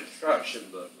send an instruction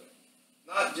booklet,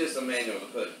 not just a manual to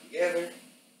put it together.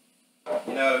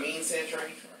 You know what I mean,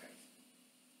 Century?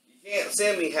 You can't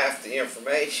send me half the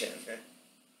information.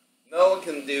 No one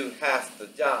can do half the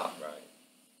job, right?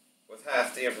 With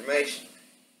half the information.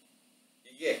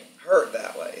 You get hurt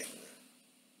that way.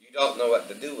 You don't know what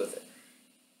to do with it.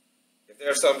 If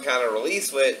there's some kind of release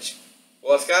switch,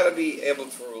 well, it's got to be able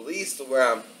to release to where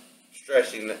I'm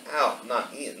stretching it out,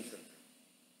 not in.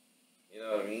 You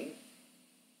know what I mean?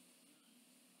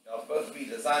 Y'all supposed to be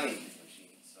designing these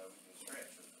machines so we can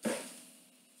stretch them.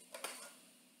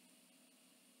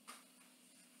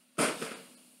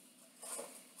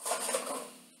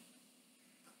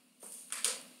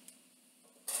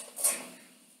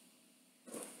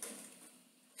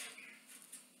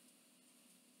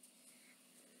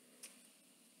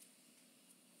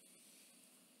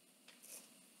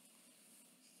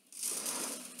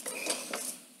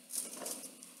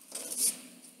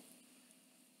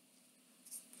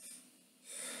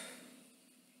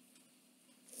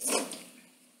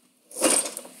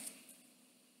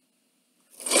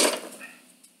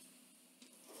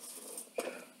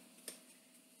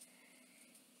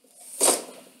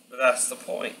 But that's the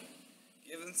point.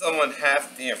 Giving someone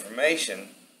half the information,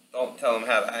 don't tell them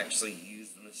how to actually use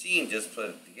the machine, just put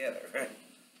it together, right?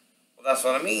 Well, that's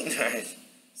what I mean, right?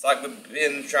 It's like with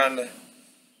Ben trying to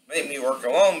make me work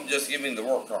alone, just give me the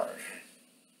work card.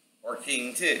 Or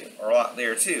King 2, or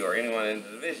Locklear 2, or anyone in the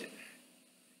division.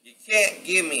 You can't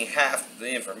give me half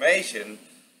the information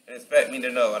and expect me to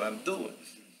know what I'm doing.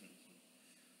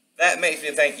 That makes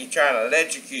me think he's trying to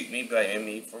electrocute me, blaming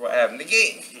me for what happened to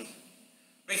King.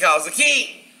 Because of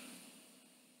King.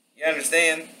 You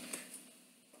understand?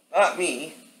 Not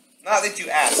me. Not that you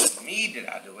asked me, did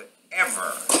I do it?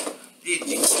 Ever. Did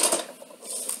you?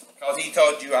 Because he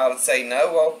told you I would say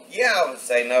no. Well, yeah, I would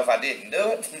say no if I didn't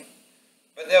do it.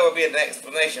 But there would be an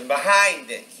explanation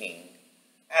behind it, King.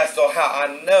 As to how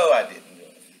I know I didn't do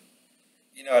it.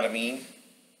 You know what I mean?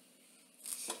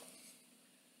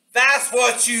 That's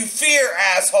what you fear,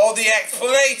 asshole. The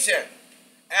explanation.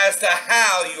 As to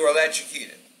how you were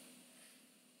electrocuted.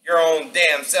 Your own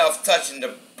damn self touching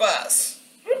the bus.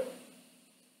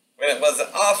 When it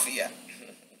wasn't off yet.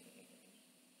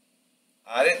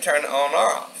 I didn't turn it on or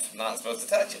off. Not supposed to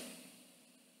touch it.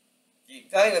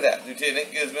 Keep telling you that.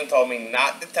 Lieutenant Guzman told me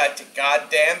not to touch a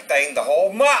goddamn thing the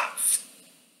whole month.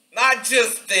 Not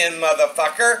just then,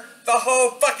 motherfucker. The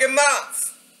whole fucking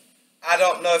month. I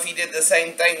don't know if he did the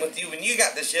same thing with you when you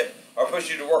got the ship or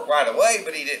pushed you to work right away,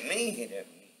 but he didn't mean he didn't.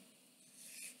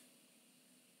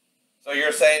 So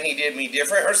you're saying he did me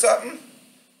different or something?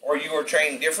 Or you were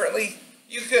trained differently?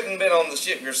 You couldn't have been on the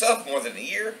ship yourself more than a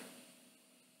year.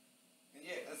 And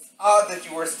yet it's odd that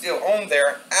you were still on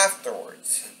there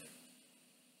afterwards.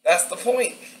 That's the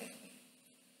point.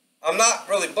 I'm not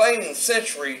really blaming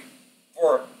Century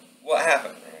for what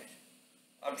happened, right?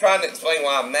 I'm trying to explain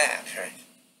why I'm mad, right?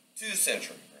 To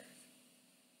Century,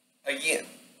 right? Again.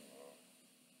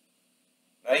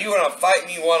 Now you want to fight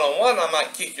me one-on-one, I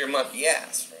might kick your monkey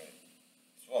ass, right?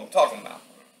 That's what I'm talking about.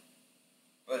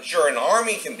 But sure, an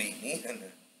army can beat me,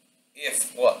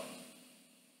 if what?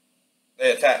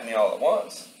 They attack me all at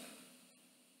once.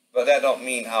 But that don't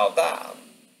mean I'll die.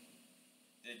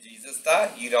 Did Jesus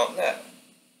die? You don't know.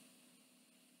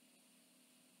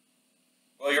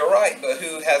 Well, you're right, but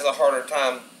who has a harder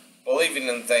time believing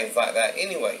in things like that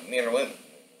anyway, men or women?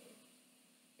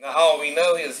 Now, all we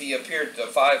know is he appeared to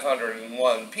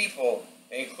 501 people,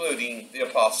 including the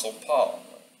Apostle Paul.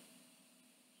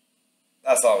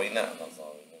 That's all we know. That's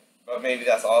all we know. But maybe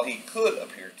that's all he could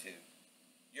appear to.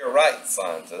 You're right,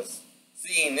 scientists.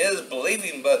 Seeing is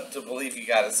believing, but to believe you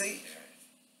got to see.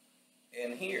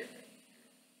 And here,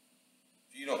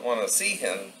 if you don't want to see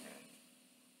him,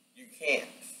 you can't.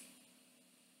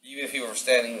 Even if he were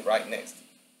standing right next to you.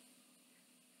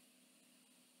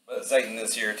 But Satan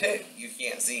is here too. You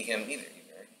can't see him either.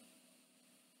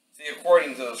 See,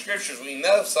 according to the scriptures, we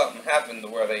know something happened to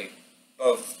where they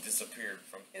both disappeared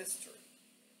from history.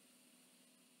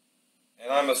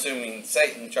 And I'm assuming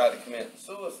Satan tried to commit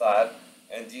suicide,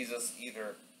 and Jesus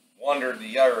either wandered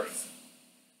the earth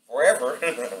forever,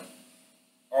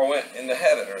 or went into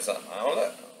heaven or something. I don't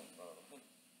know.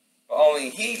 But only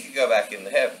he could go back into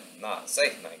heaven, not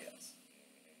Satan, I guess.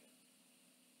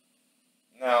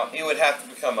 Now, he would have to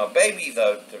become a baby,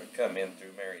 though, to come in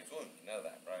through Mary's womb. You know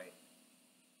that, right?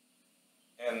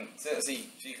 And since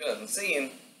she couldn't see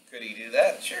him, could he do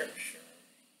that? Sure.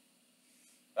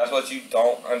 That's what you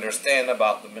don't understand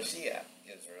about the Mashiach,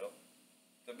 Israel.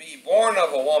 To be born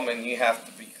of a woman, you have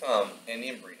to become an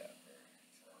embryo.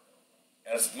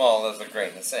 As small as a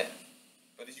grain of sand.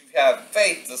 But if you have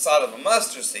faith the size of a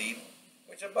mustard seed,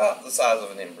 which is about the size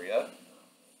of an embryo,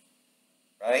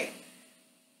 right?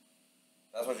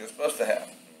 That's what you're supposed to have.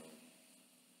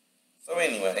 So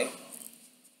anyway,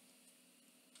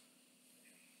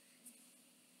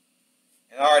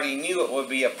 and I already knew it would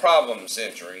be a problem,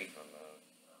 Century.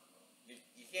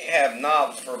 You can't have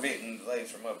knobs preventing the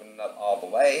legs from opening up all the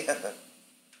way.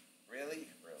 Really?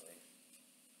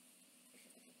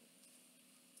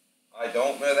 I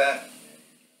don't know that.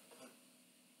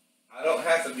 I don't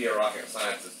have to be a rocket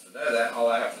scientist to know that. All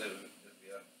I have to do is be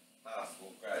a high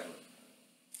school graduate.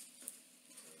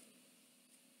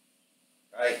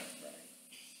 Right?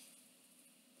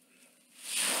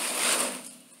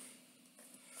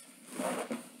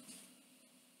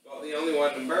 Well, the only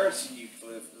one embarrassing you,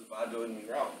 Cliff, is by doing me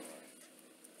wrong.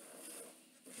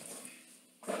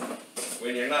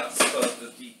 When you're not supposed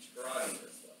to teach karate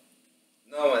this stuff.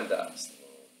 No one does.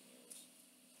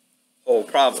 Whole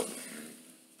problem.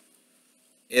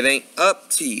 It ain't up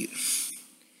to you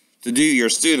to do your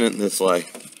student this way.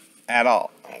 At all.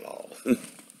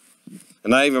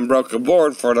 And I even broke a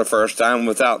board for the first time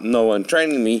without no one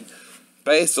training me,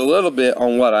 based a little bit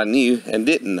on what I knew and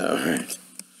didn't know.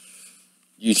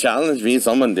 You challenged me,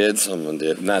 someone did,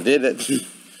 and I did it.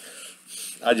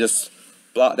 I just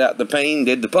blocked out the pain,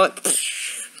 did the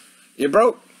punch. It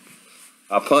broke.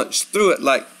 I punched through it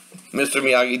like Mr.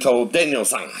 Miyagi told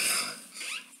Daniel-san.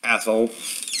 Asshole.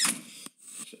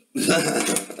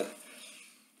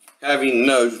 Having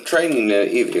no training there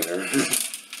either.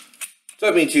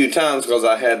 Took me 2 times because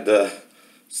I had to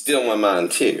still my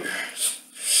mind too.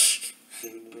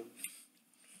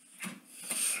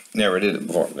 Never did it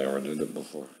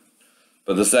before.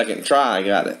 But the second try, I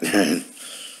got it.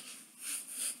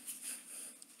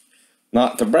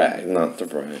 Not to brag.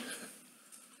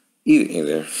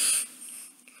 Either.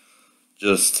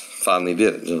 Just finally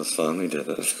did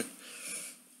it.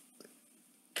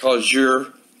 Because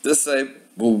you're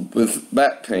disabled with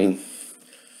back pain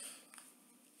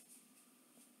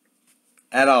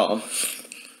at all.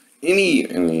 Any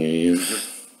of you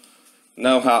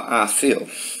know how I feel.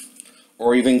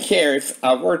 Or even care if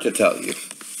I were to tell you.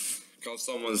 Because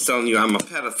someone's telling you I'm a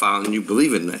pedophile and you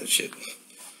believe in that shit.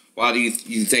 Why do you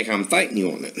think I'm fighting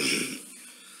you on it?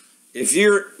 If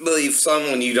you believe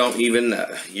someone you don't even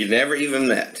know, you never even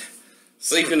met,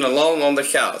 sleeping alone on the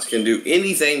couch can do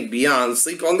anything beyond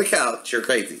sleep on the couch, you're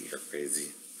crazy. You're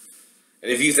crazy.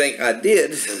 And if you think I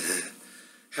did,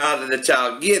 how did the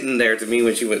child get in there to me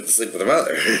when she went to sleep with her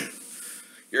mother?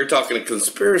 You're talking a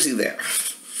conspiracy there.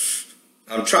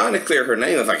 I'm trying to clear her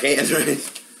name if I can,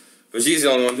 right? But she's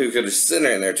the only one who could have sent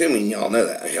her in there to me, and y'all know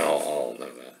that. Y'all all know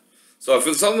that. So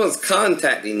if someone's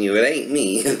contacting you, it ain't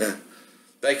me.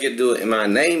 They could do it in my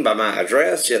name, by my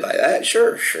address, shit like that.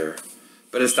 Sure.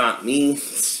 But it's not me.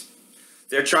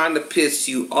 They're trying to piss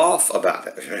you off about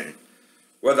it, right?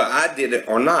 Whether I did it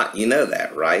or not, you know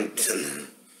that, right?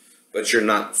 But you're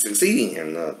not succeeding. You're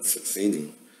not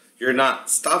succeeding. You're not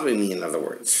stopping me, in other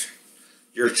words.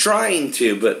 You're trying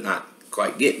to, but not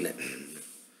quite getting it.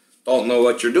 Don't know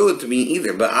what you're doing to me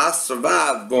either, but I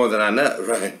survived more than I know,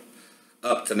 right?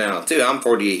 Up to now, too. I'm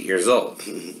 48 years old.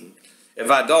 If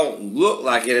I don't look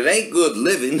like it, it ain't good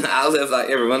living. I live like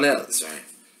everyone else, right?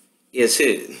 It's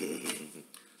who?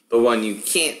 The one you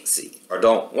can't see or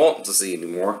don't want to see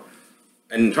anymore,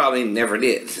 and probably never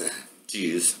did.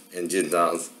 Jews and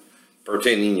Gentiles,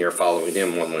 pretending you're following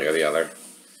him one way or the other,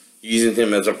 using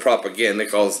him as a propaganda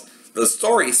because the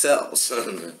story sells.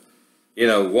 You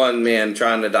know, one man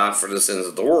trying to die for the sins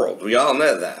of the world. We all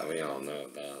know that.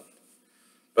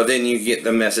 But then you get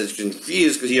the message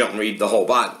confused because you don't read the whole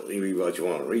Bible. You read what you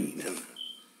want to read.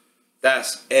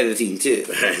 That's editing too,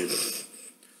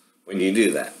 when you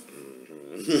do that.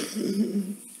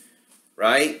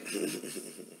 Right?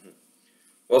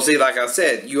 Well, see, like I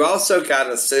said, you also got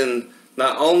to send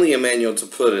not only a manual to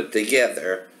put it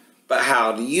together, but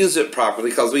how to use it properly,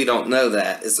 because we don't know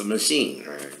that. It's a machine,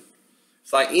 right?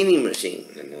 It's like any machine.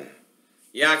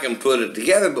 Yeah, I can put it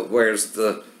together, but where's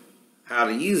the how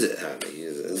to use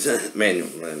it? Manual.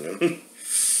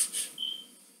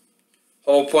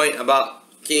 Whole point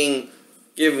about King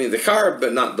giving me the card,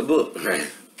 but not the book,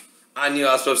 right? I knew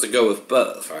I was supposed to go with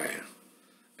both, right?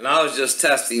 And I was just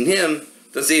testing him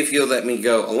to see if he'll let me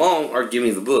go along or give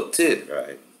me the book too,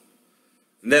 right?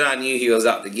 And then I knew he was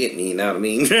out to get me, you know what I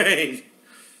mean? Right?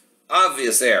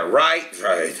 Obvious there, right?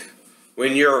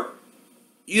 When you're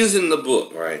using the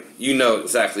book, right, you know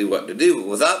exactly what to do. But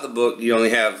without the book, you only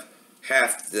have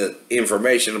half the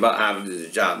information about how to do the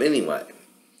job anyway.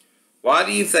 Why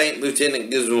do you think Lieutenant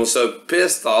Guzman was so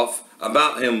pissed off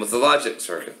about him with the logic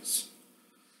circuits?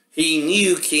 He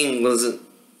knew King wasn't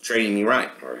training me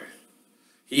right.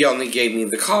 He only gave me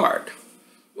the card.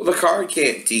 Well, the card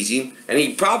can't teach him, and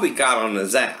he probably got on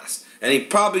his ass. And he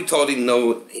probably told him,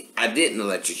 no, I didn't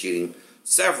electrocute him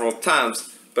several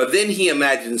times, but then he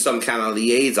imagined some kind of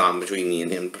liaison between me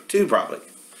and him too, probably.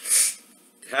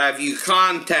 Have you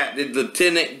contacted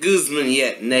Lieutenant Guzman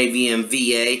yet, Navy and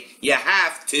VA? You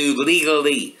have to,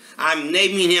 legally. I'm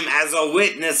naming him as a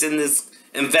witness in this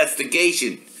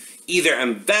investigation. Either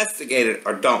investigate it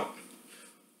or don't.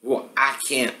 Well, I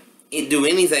can't do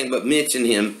anything but mention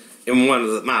him in one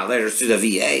of my letters to the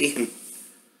VA.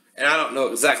 And I don't know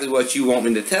exactly what you want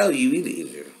me to tell you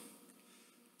either.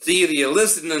 So either you're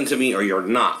listening to me or you're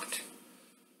not.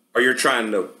 Or you're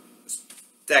trying to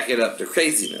stack it up to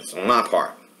craziness on my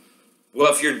part.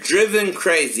 Well, if you're driven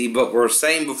crazy, but we're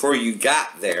saying before you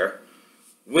got there,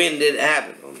 when did it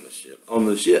happen on the ship? On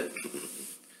the ship.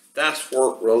 That's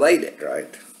work related,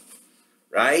 right?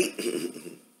 Right?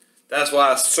 That's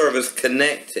why service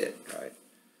connected, right?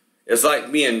 It's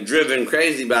like being driven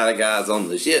crazy by the guys on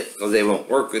the ship because they won't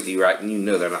work with you right, and you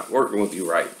know they're not working with you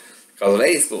right because of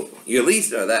A school. You at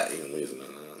least know that.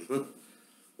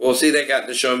 Well, see, they got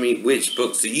to show me which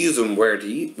books to use and where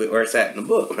it's at in the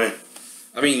book, right?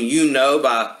 I mean, you know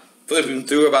by flipping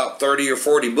through about 30 or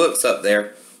 40 books up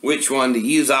there which one to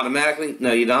use automatically.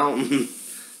 No, you don't.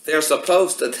 They're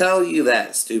supposed to tell you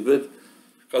that, stupid.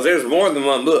 Because there's more than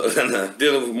one book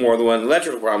dealing with more than one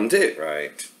electrical problem too,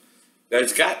 right?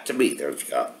 There's got to be.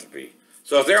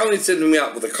 So if they're only sending me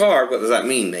out with a card, what does that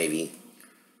mean, Navy?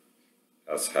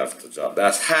 That's half the job.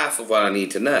 That's half of what I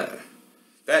need to know.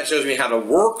 That shows me how to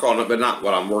work on it, but not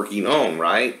what I'm working on,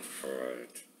 right?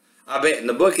 I bet in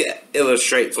the book it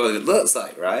illustrates what it looks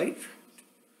like, right?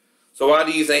 So why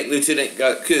do you think Lieutenant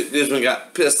Guzman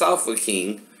got pissed off with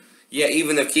King? Yeah,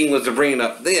 even if King was to bring it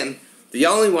up then, the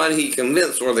only one he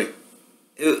convinced were the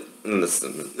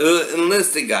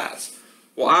enlisted guys.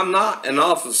 Well, I'm not an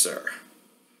officer.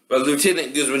 But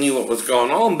Lieutenant Guzman knew what was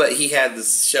going on, but he had to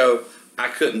show I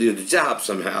couldn't do the job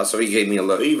somehow, so he gave me a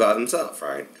low eval himself,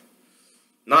 right?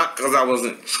 Not because I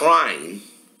wasn't trying,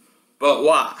 but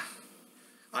why?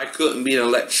 I couldn't be an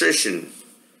electrician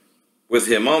with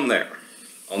him on there,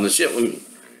 on the ship with me.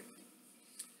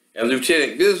 And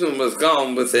Lieutenant Guzman was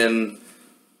gone within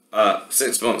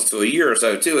 6 months to a year or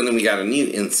so too, and then we got a new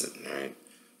incident, right?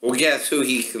 Well, guess who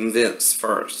he convinced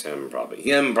first? Him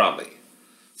probably.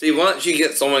 See, once you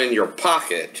get someone in your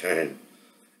pocket,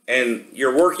 and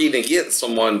you're working against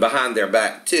someone behind their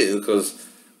back too, because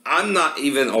I'm not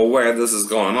even aware this is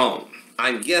going on.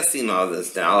 I'm guessing all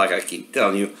this now, like I keep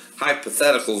telling you,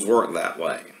 hypotheticals work that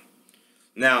way.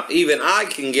 Now, even I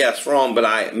can guess wrong, but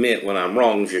I admit when I'm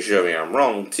wrong if you show me I'm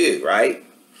wrong too, right?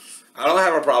 I don't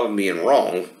have a problem being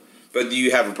wrong, but do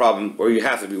you have a problem where you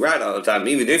have to be right all the time,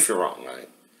 even if you're wrong, right?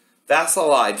 That's a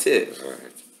lie too,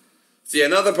 right? See,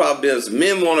 another problem is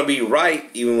men want to be right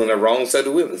even when they're wrong, so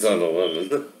do women. So do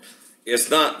women. It's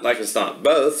not like it's not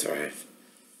both, right?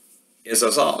 It's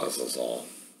us all. It's us all.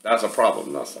 That's a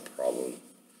problem. That's a problem.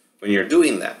 When you're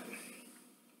doing that.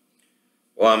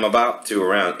 Well, I'm about to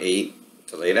around 8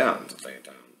 to lay down.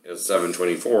 It's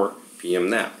 7:24 p.m.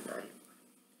 nap, right?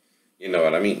 You know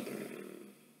what I mean?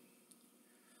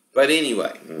 But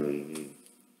anyway,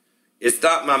 it's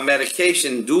not my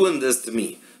medication doing this to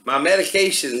me. My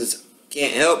medications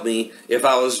can't help me if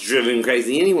I was driven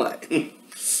crazy anyway.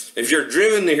 If you're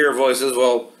driven to hear voices,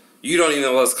 well, you don't even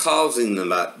know what's causing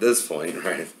them at this point,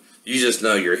 right? You just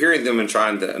know you're hearing them and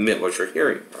trying to admit what you're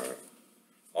hearing, right?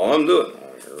 All I'm doing.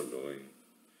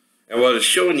 And what it's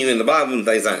showing you in the Bible and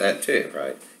things like that too,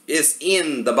 right? It's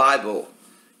in the Bible.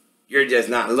 You're just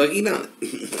not looking on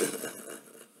it.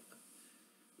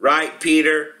 Right,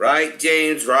 Peter? Right,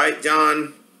 James? Right,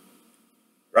 John?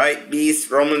 Right, Beast?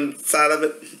 Roman side of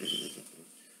it?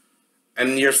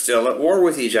 And you're still at war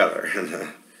with each other.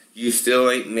 You still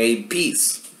ain't made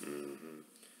peace.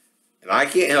 And I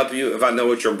can't help you if I know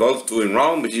what you're both doing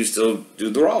wrong, but you still do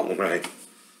the wrong, right?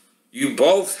 You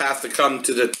both have to come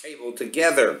to the table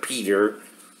together, Peter,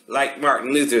 like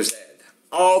Martin Luther said.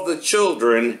 All the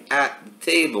children at the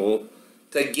table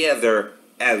together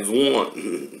as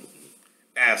one.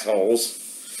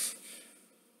 Assholes.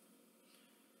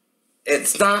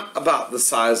 It's not about the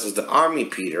size of the army,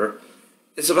 Peter.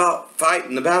 It's about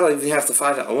fighting the battle if you have to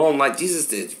fight it alone like Jesus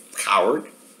did, coward.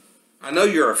 I know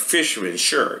you're a fisherman,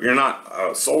 sure. You're not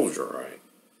a soldier, right?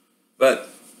 But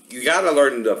you got to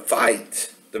learn to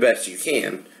fight the best you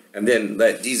can, and then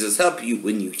let Jesus help you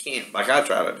when you can't, like I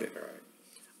try to do, right?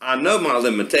 I know my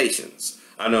limitations.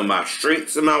 I know my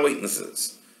strengths and my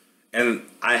weaknesses. And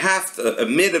I have to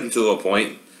admit them to a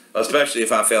point, especially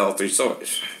if I fell 3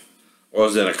 stories. Or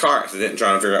was in a car accident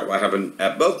trying to figure out what happened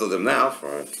at both of them now,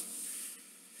 right?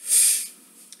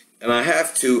 And I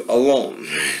have to alone.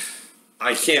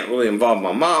 I can't really involve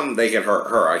my mom. They can hurt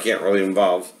her. I can't really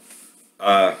involve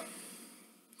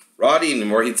Roddy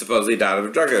anymore. He supposedly died of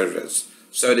a drug overdose.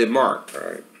 So did Mark,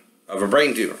 right? Of a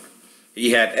brain tumor.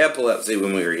 He had epilepsy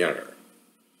when we were younger.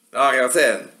 Like I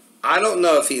said, I don't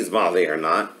know if he's Molly or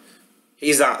not.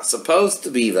 He's not supposed to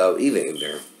be, though,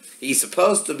 either. He's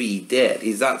supposed to be dead.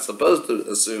 He's not supposed to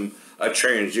assume a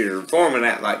transgender form and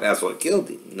act like that's what killed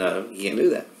him. No, he can't do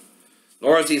that.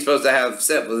 Nor is he supposed to have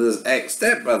sex with his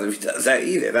ex-stepbrother if he does that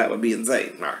either. That would be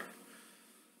insane. All right.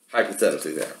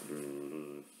 Hypothetically there.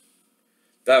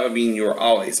 That would mean you're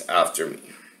always after me.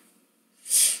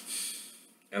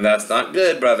 And that's not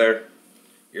good, brother.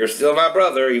 You're still my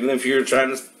brother, even if you're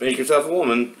trying to make yourself a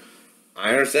woman.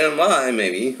 I understand why,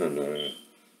 maybe.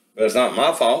 But it's not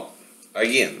my fault.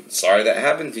 Again, sorry that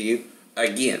happened to you.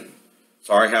 Again.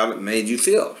 Sorry how it made you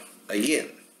feel. Again.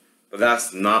 But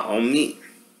that's not on me.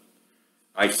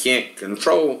 I can't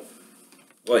control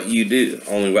what you do,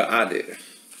 only what I do.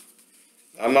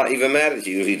 I'm not even mad at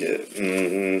you if you did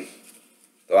it.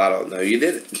 Though I don't know you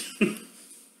did it.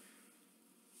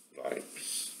 Right.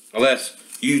 Unless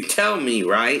you tell me,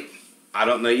 right? I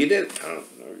don't know you did it. I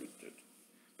don't know you did it.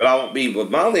 But I won't be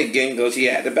with Molly again because he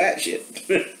had the bat shit.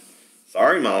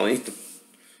 Sorry, Molly.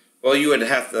 Well, you would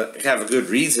have to have a good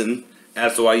reason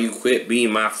as to why you quit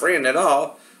being my friend at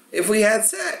all if we had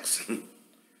sex.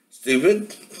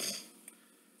 Stupid.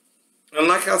 And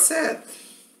like I said,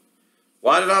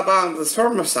 why did I buy the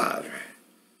spermicide?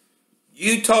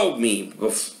 You told me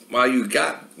when you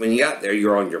got there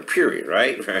you're on your period,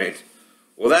 right? Right.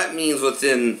 Well, that means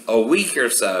within a week or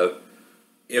so,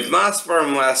 if my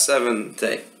sperm lasts 3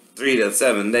 to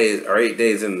 7 days or 8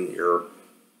 days in your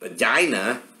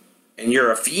vagina, and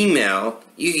you're a female,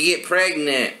 you can get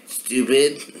pregnant,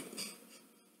 stupid.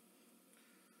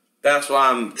 That's why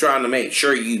I'm trying to make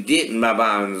sure you didn't by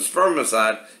buying the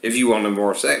spermicide if you wanted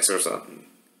more sex or something.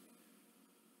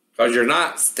 Because you're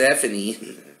not Stephanie.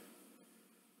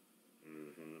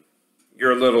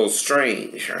 You're a little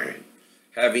strange, right?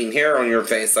 Having hair on your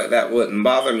face like that wouldn't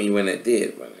bother me when it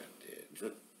did.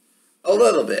 A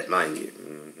little bit, mind you.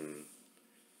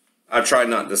 I tried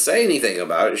not to say anything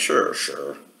about it, sure.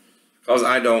 Because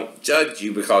I don't judge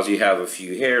you because you have a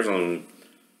few hairs on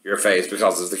your face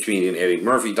because of the comedian Eddie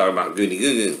Murphy talking about goody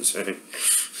goo goos.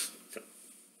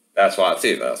 That's why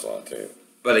too.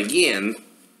 But again,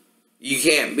 you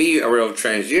can't be a real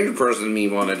transgender person and me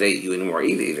want to date you anymore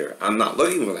either. I'm not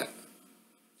looking for that.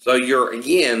 So you're,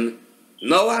 again,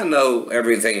 I know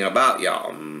everything about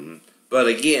y'all. But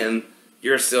again,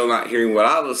 you're still not hearing what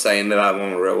I was saying, that I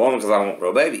want a real woman because I want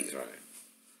real babies, right?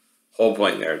 Whole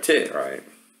point there too, right?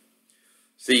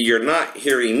 See, you're not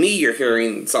hearing me, you're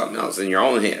hearing something else in your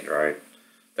own head, right?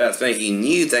 That's making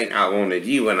you think I wanted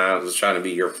you when I was trying to be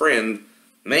your friend,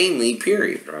 mainly,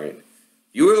 period, right?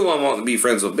 You were the one wanting to be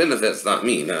friends with benefits, not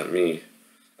me.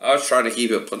 I was trying to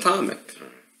keep it platonic.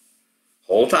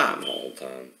 Whole time.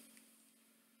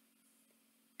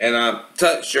 And I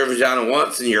touched your vagina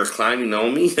once and you're climbing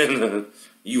on me and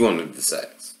you wanted the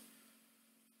sex.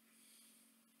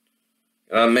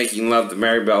 And I'm making love to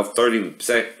Mary Bell 30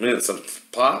 minutes of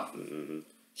pop.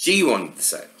 She wanted the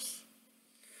sex.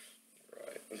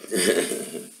 Right.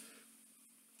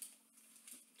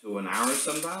 To an hour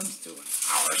sometimes? To an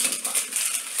hour sometimes.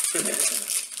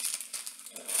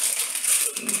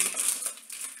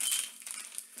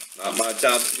 Not my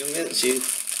job to convince you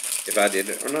if I did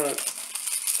it or not.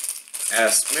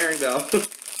 Ask Mary Bell.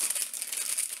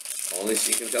 Only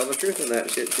she can tell the truth in that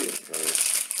shit too.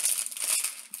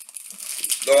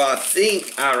 Though I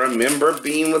think I remember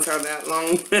being with her that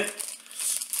long.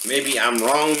 Maybe I'm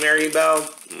wrong, Mary Bell.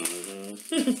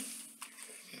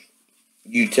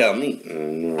 You tell me.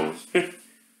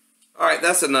 Alright,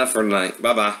 that's enough for tonight.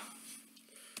 Bye-bye.